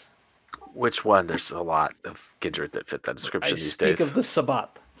please? Which one? There's a lot of kindred that fit that description I these speak days. of the Sabbat.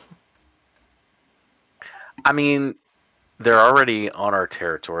 I mean, they're already on our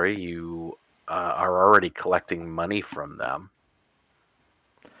territory. You are already collecting money from them,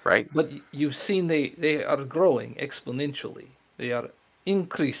 right? But you've seen they are growing exponentially. They are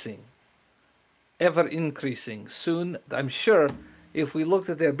increasing, ever increasing. Soon, I'm sure, if we looked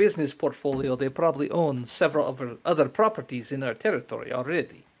at their business portfolio, they probably own several other properties in our territory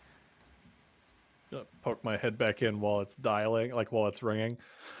already. Poke my head back in while it's dialing, like while it's ringing.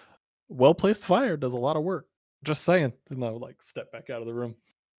 Well placed fire does a lot of work. Just saying. And I'll step back out of the room.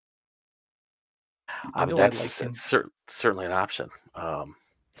 I know That's I like him. certainly an option.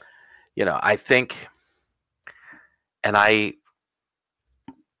 I think, and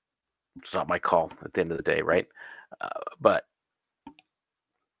it's not my call at the end of the day, right? But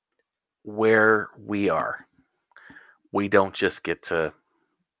where we are, we don't just get to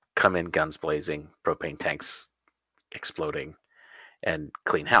come in guns blazing, propane tanks exploding, and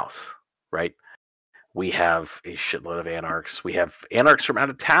clean house, right? We have a shitload of anarchs. We have anarchs from out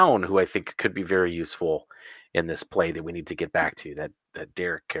of town who I think could be very useful in this play that we need to get back to. That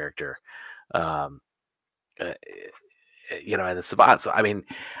Derek character, and the Sabbat. So I mean,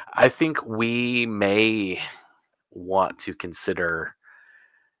 I think we may want to consider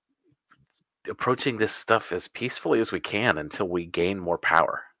approaching this stuff as peacefully as we can until we gain more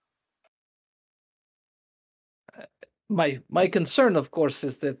power. My concern, of course,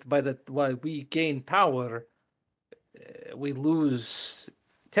 is that while we gain power, we lose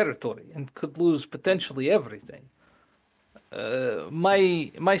territory and could lose potentially everything.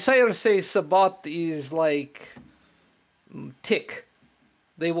 My sire says Sabbat is like tick.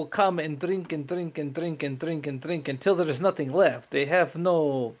 They will come and drink and drink and drink and drink and drink until there is nothing left. They have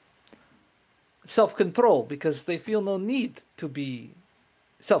no self-control because they feel no need to be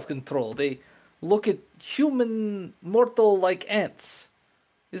self-control. They look at human mortal like ants.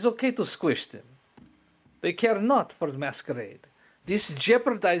 It's okay to squish them. They care not for the masquerade. This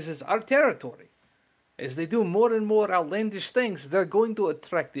jeopardizes our territory. As they do more and more outlandish things, they're going to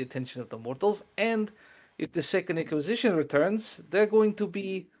attract the attention of the mortals, and if the Second Inquisition returns, they're going to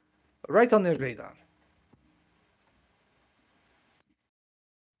be right on their radar.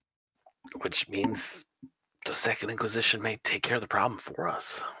 Which means the Second Inquisition may take care of the problem for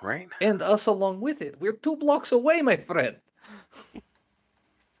us, right? And us along with it. We're 2 blocks away, my friend.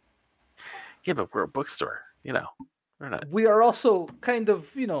 Yeah, but we're a bookstore, We're not. We are also kind of,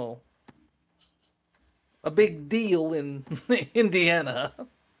 a big deal in Indiana.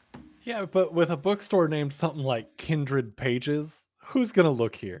 Yeah, but with a bookstore named something like Kindred Pages, who's going to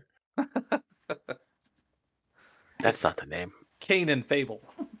look here? That's not the name. Cain and Fable.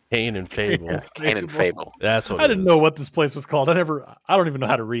 Cain and Fable. Yeah, Cain and Fable. That's what I didn't know what this place was called. I don't even know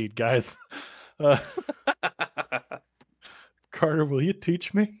how to read, guys. Carter, will you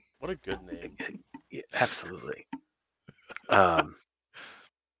teach me? What a good name. Yeah, absolutely.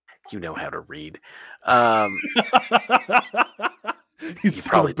 You know how to read. You son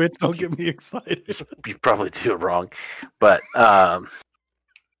probably- of a bitch, don't get me excited. You probably do it wrong, but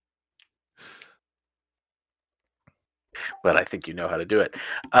but I think you know how to do it.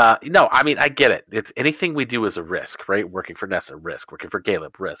 No, I mean I get it. It's anything we do is a risk, right? Working for Nessa, risk. Working for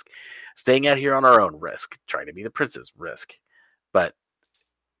Caleb, risk. Staying out here on our own, risk. Trying to be the princess, risk. But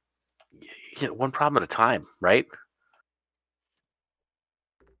one problem at a time, right?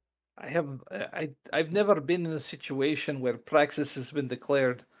 I've never been in a situation where Praxis has been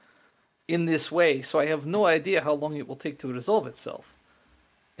declared in this way, so I have no idea how long it will take to resolve itself.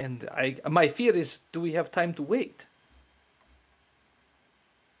 And my fear is, do we have time to wait?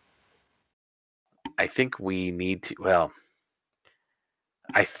 I think we need to. Well,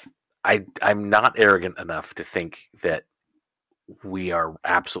 I'm not arrogant enough to think that we are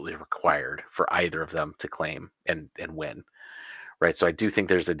absolutely required for either of them to claim and win, right? So I do think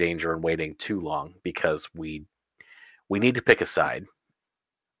there's a danger in waiting too long because we need to pick a side.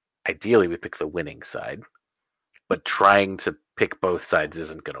 Ideally, we pick the winning side, but trying to pick both sides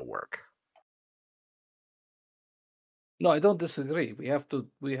isn't going to work. No, I don't disagree. We have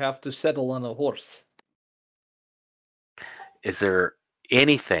to settle on a horse. Is there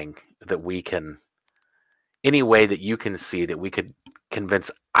anything that we can, any way that you can see that we could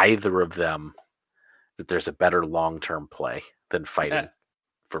convince either of them that there's a better long-term play than fighting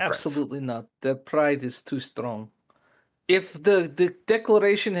for Prince? Absolutely not. Their pride is too strong. If the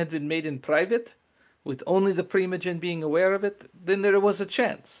declaration had been made in private, with only the Primogen being aware of it, then there was a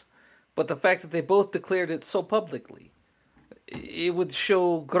chance. But the fact that they both declared it so publicly, it would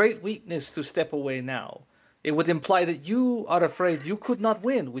show great weakness to step away now. It would imply that you are afraid you could not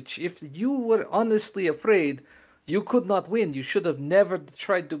win, which if you were honestly afraid you could not win, you should have never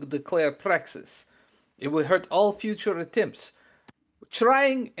tried to declare Praxis. It would hurt all future attempts.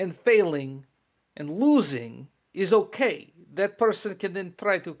 Trying and failing and losing is okay. That person can then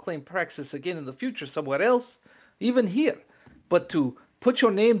try to claim Praxis again in the future somewhere else, even here. But to put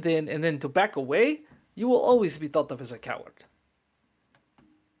your name in and then to back away, you will always be thought of as a coward.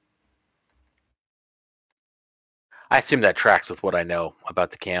 I assume that tracks with what I know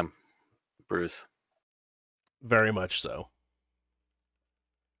about the cam, Bruce. Very much so.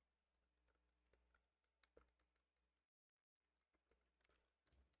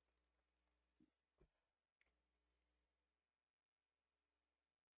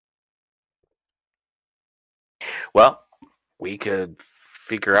 Well, we could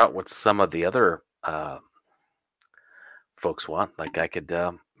figure out what some of the other folks want. Like I could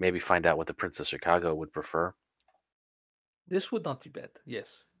maybe find out what the Prince of Chicago would prefer. This would not be bad,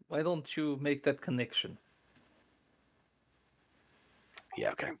 yes. Why don't you make that connection?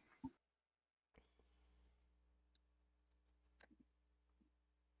 Yeah, okay.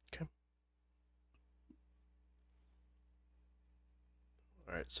 Okay.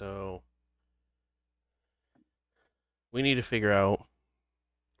 All right, so we need to figure out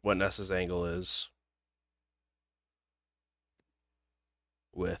what Nessa's angle is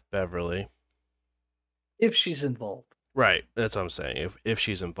with Beverly. If she's involved. Right, that's what I'm saying. If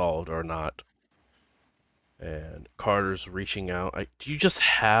she's involved or not. And Carter's reaching out. Do you just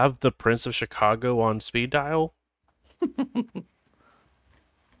have the Prince of Chicago on speed dial?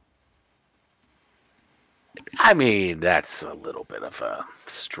 I mean, that's a little bit of a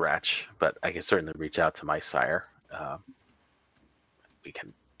stretch, but I can certainly reach out to my sire. We can.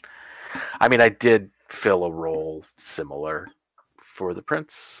 I mean, I did fill a role similar for the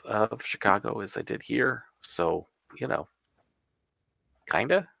Prince of Chicago as I did here, so you know,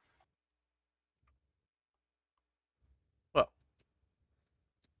 kinda. Well,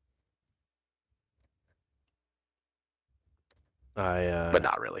 but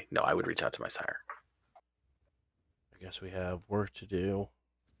not really. No, I would reach out to my sire. I guess we have work to do.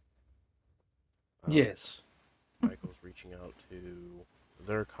 Yes. Michael's reaching out to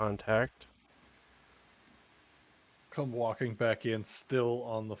their contact. Come walking back in, still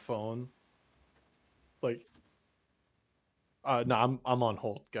on the phone. Like, no, I'm on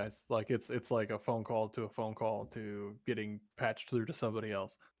hold, guys. Like it's like a phone call to getting patched through to somebody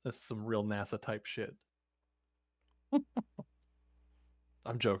else. This is some real NASA type shit.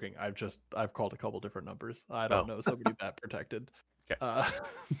 I'm joking. I've called a couple different numbers. I don't know somebody that protected. Okay.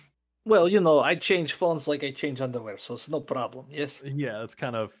 Well, you know, I change phones like I change underwear, so it's no problem. Yes. Yeah, that's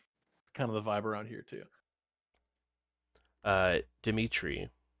kind of the vibe around here too. Dimitri.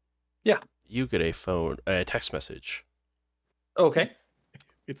 Yeah. You get a text message. Okay.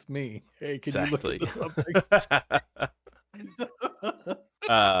 It's me. Hey, can exactly. you look at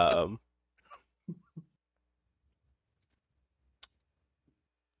something?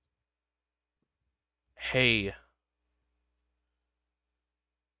 Hey,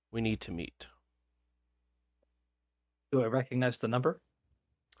 we need to meet. Do I recognize the number?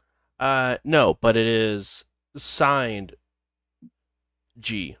 No, but it is signed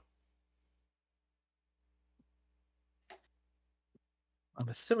G. I'm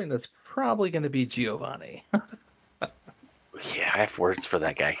assuming that's probably going to be Giovanni. Yeah, I have words for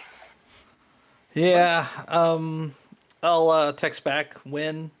that guy. Yeah. I'll text back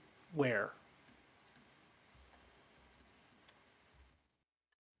when, where.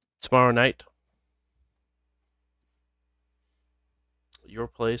 Tomorrow night. Your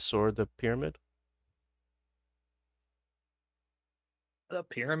place or the pyramid? The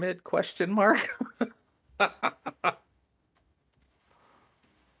pyramid? Question mark.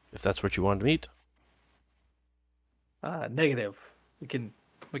 If that's what you want to meet. Negative. We can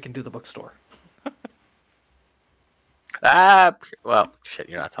do the bookstore. Well, shit,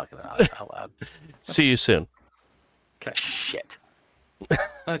 you're not talking out loud. See you soon. Okay. Shit.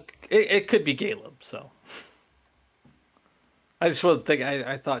 It could be Caleb. So I just would think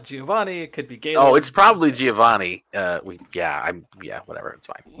I thought Giovanni. It could be Caleb. Oh, it's probably Giovanni. Whatever, it's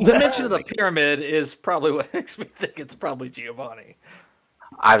fine. The mention of the pyramid is probably what makes me think it's probably Giovanni.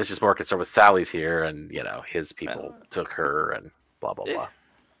 I was just more concerned with Sally's here, and his people took her, and blah blah blah.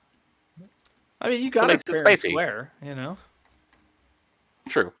 I mean, you So it got makes to it fair and spicy. square,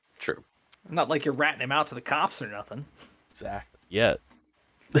 True. Not like you're ratting him out to the cops or nothing. Exactly. Yeah.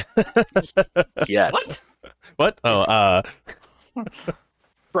 Yeah. What? What? Oh,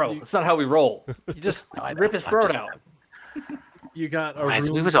 Bro, it's not how we roll. You just No, I know. rip his I'm throat just- out. You got a Guys,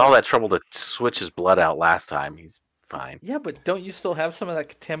 we room went to all that trouble to switch his blood out last time. He's fine. Yeah, but don't you still have some of that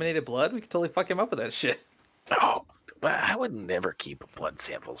contaminated blood? We could totally fuck him up with that shit. Oh, but I would never keep blood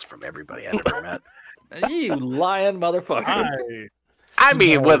samples from everybody I ever met. You lying motherfucker. I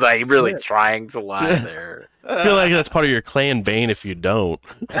mean, smell was I really shit. trying to lie there? I feel like that's part of your clan bane if you don't.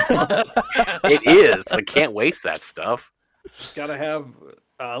 It is. I can't waste that stuff. Gotta have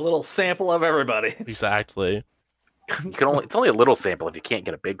a little sample of everybody. Exactly. You can only. It's only a little sample if you can't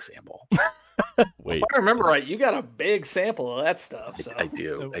get a big sample. Wait. If I remember right, you got a big sample of that stuff. So. I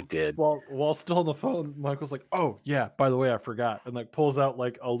do. I did. While still on the phone, Michael's like, "Oh yeah, by the way, I forgot," and like pulls out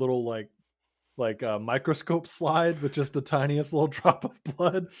like a little like a microscope slide with just the tiniest little drop of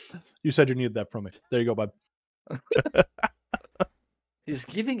blood. You said you needed that from me. There you go, bud. He's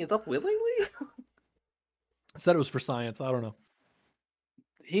giving it up willingly? I said it was for science. I don't know.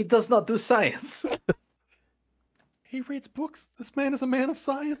 He does not do science. He reads books. This man is a man of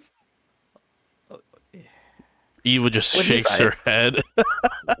science. Eva just When shakes her head.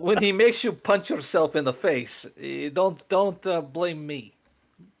 When he makes you punch yourself in the face, don't blame me.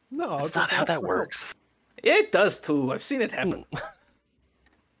 No, That's not how that works. It does too. I've seen it happen.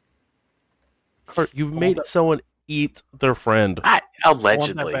 Kurt, you've made someone eat their friend. I want that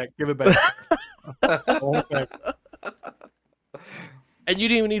Allegedly. back. Give it back. I want it back. And you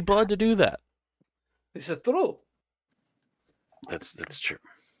didn't even need blood to do that. It's true. That's true.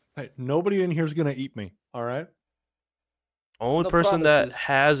 Hey, nobody in here is gonna eat me. All right. Only No person that promises.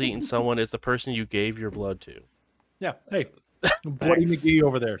 has eaten someone is the person you gave your blood to. Yeah. Hey, Bloody Thanks. McGee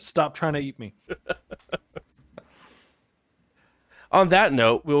over there. Stop trying to eat me. On that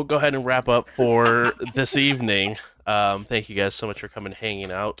note, we'll go ahead and wrap up for this evening. Thank you guys so much for coming and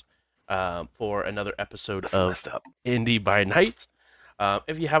hanging out for another episode That's of messed up. Indie by Night.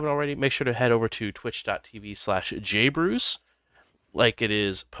 If you haven't already, make sure to head over to twitch.tv/jbrews, like it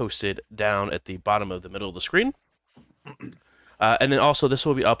is posted down at the bottom of the middle of the screen. And then also, this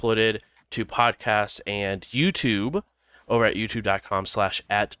will be uploaded to podcast and YouTube over at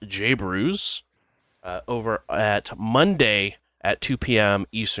youtube.com/@jbrews over at Monday at 2 p.m.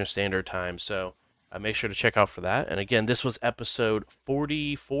 Eastern Standard Time. So make sure to check out for that. And again, this was episode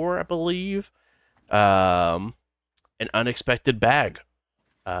 44, I believe. An unexpected bag.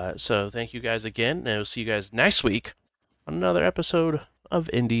 So thank you guys again, and we'll see you guys next week on another episode of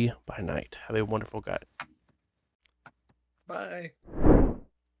Indie by Night. Have a wonderful guy. Bye.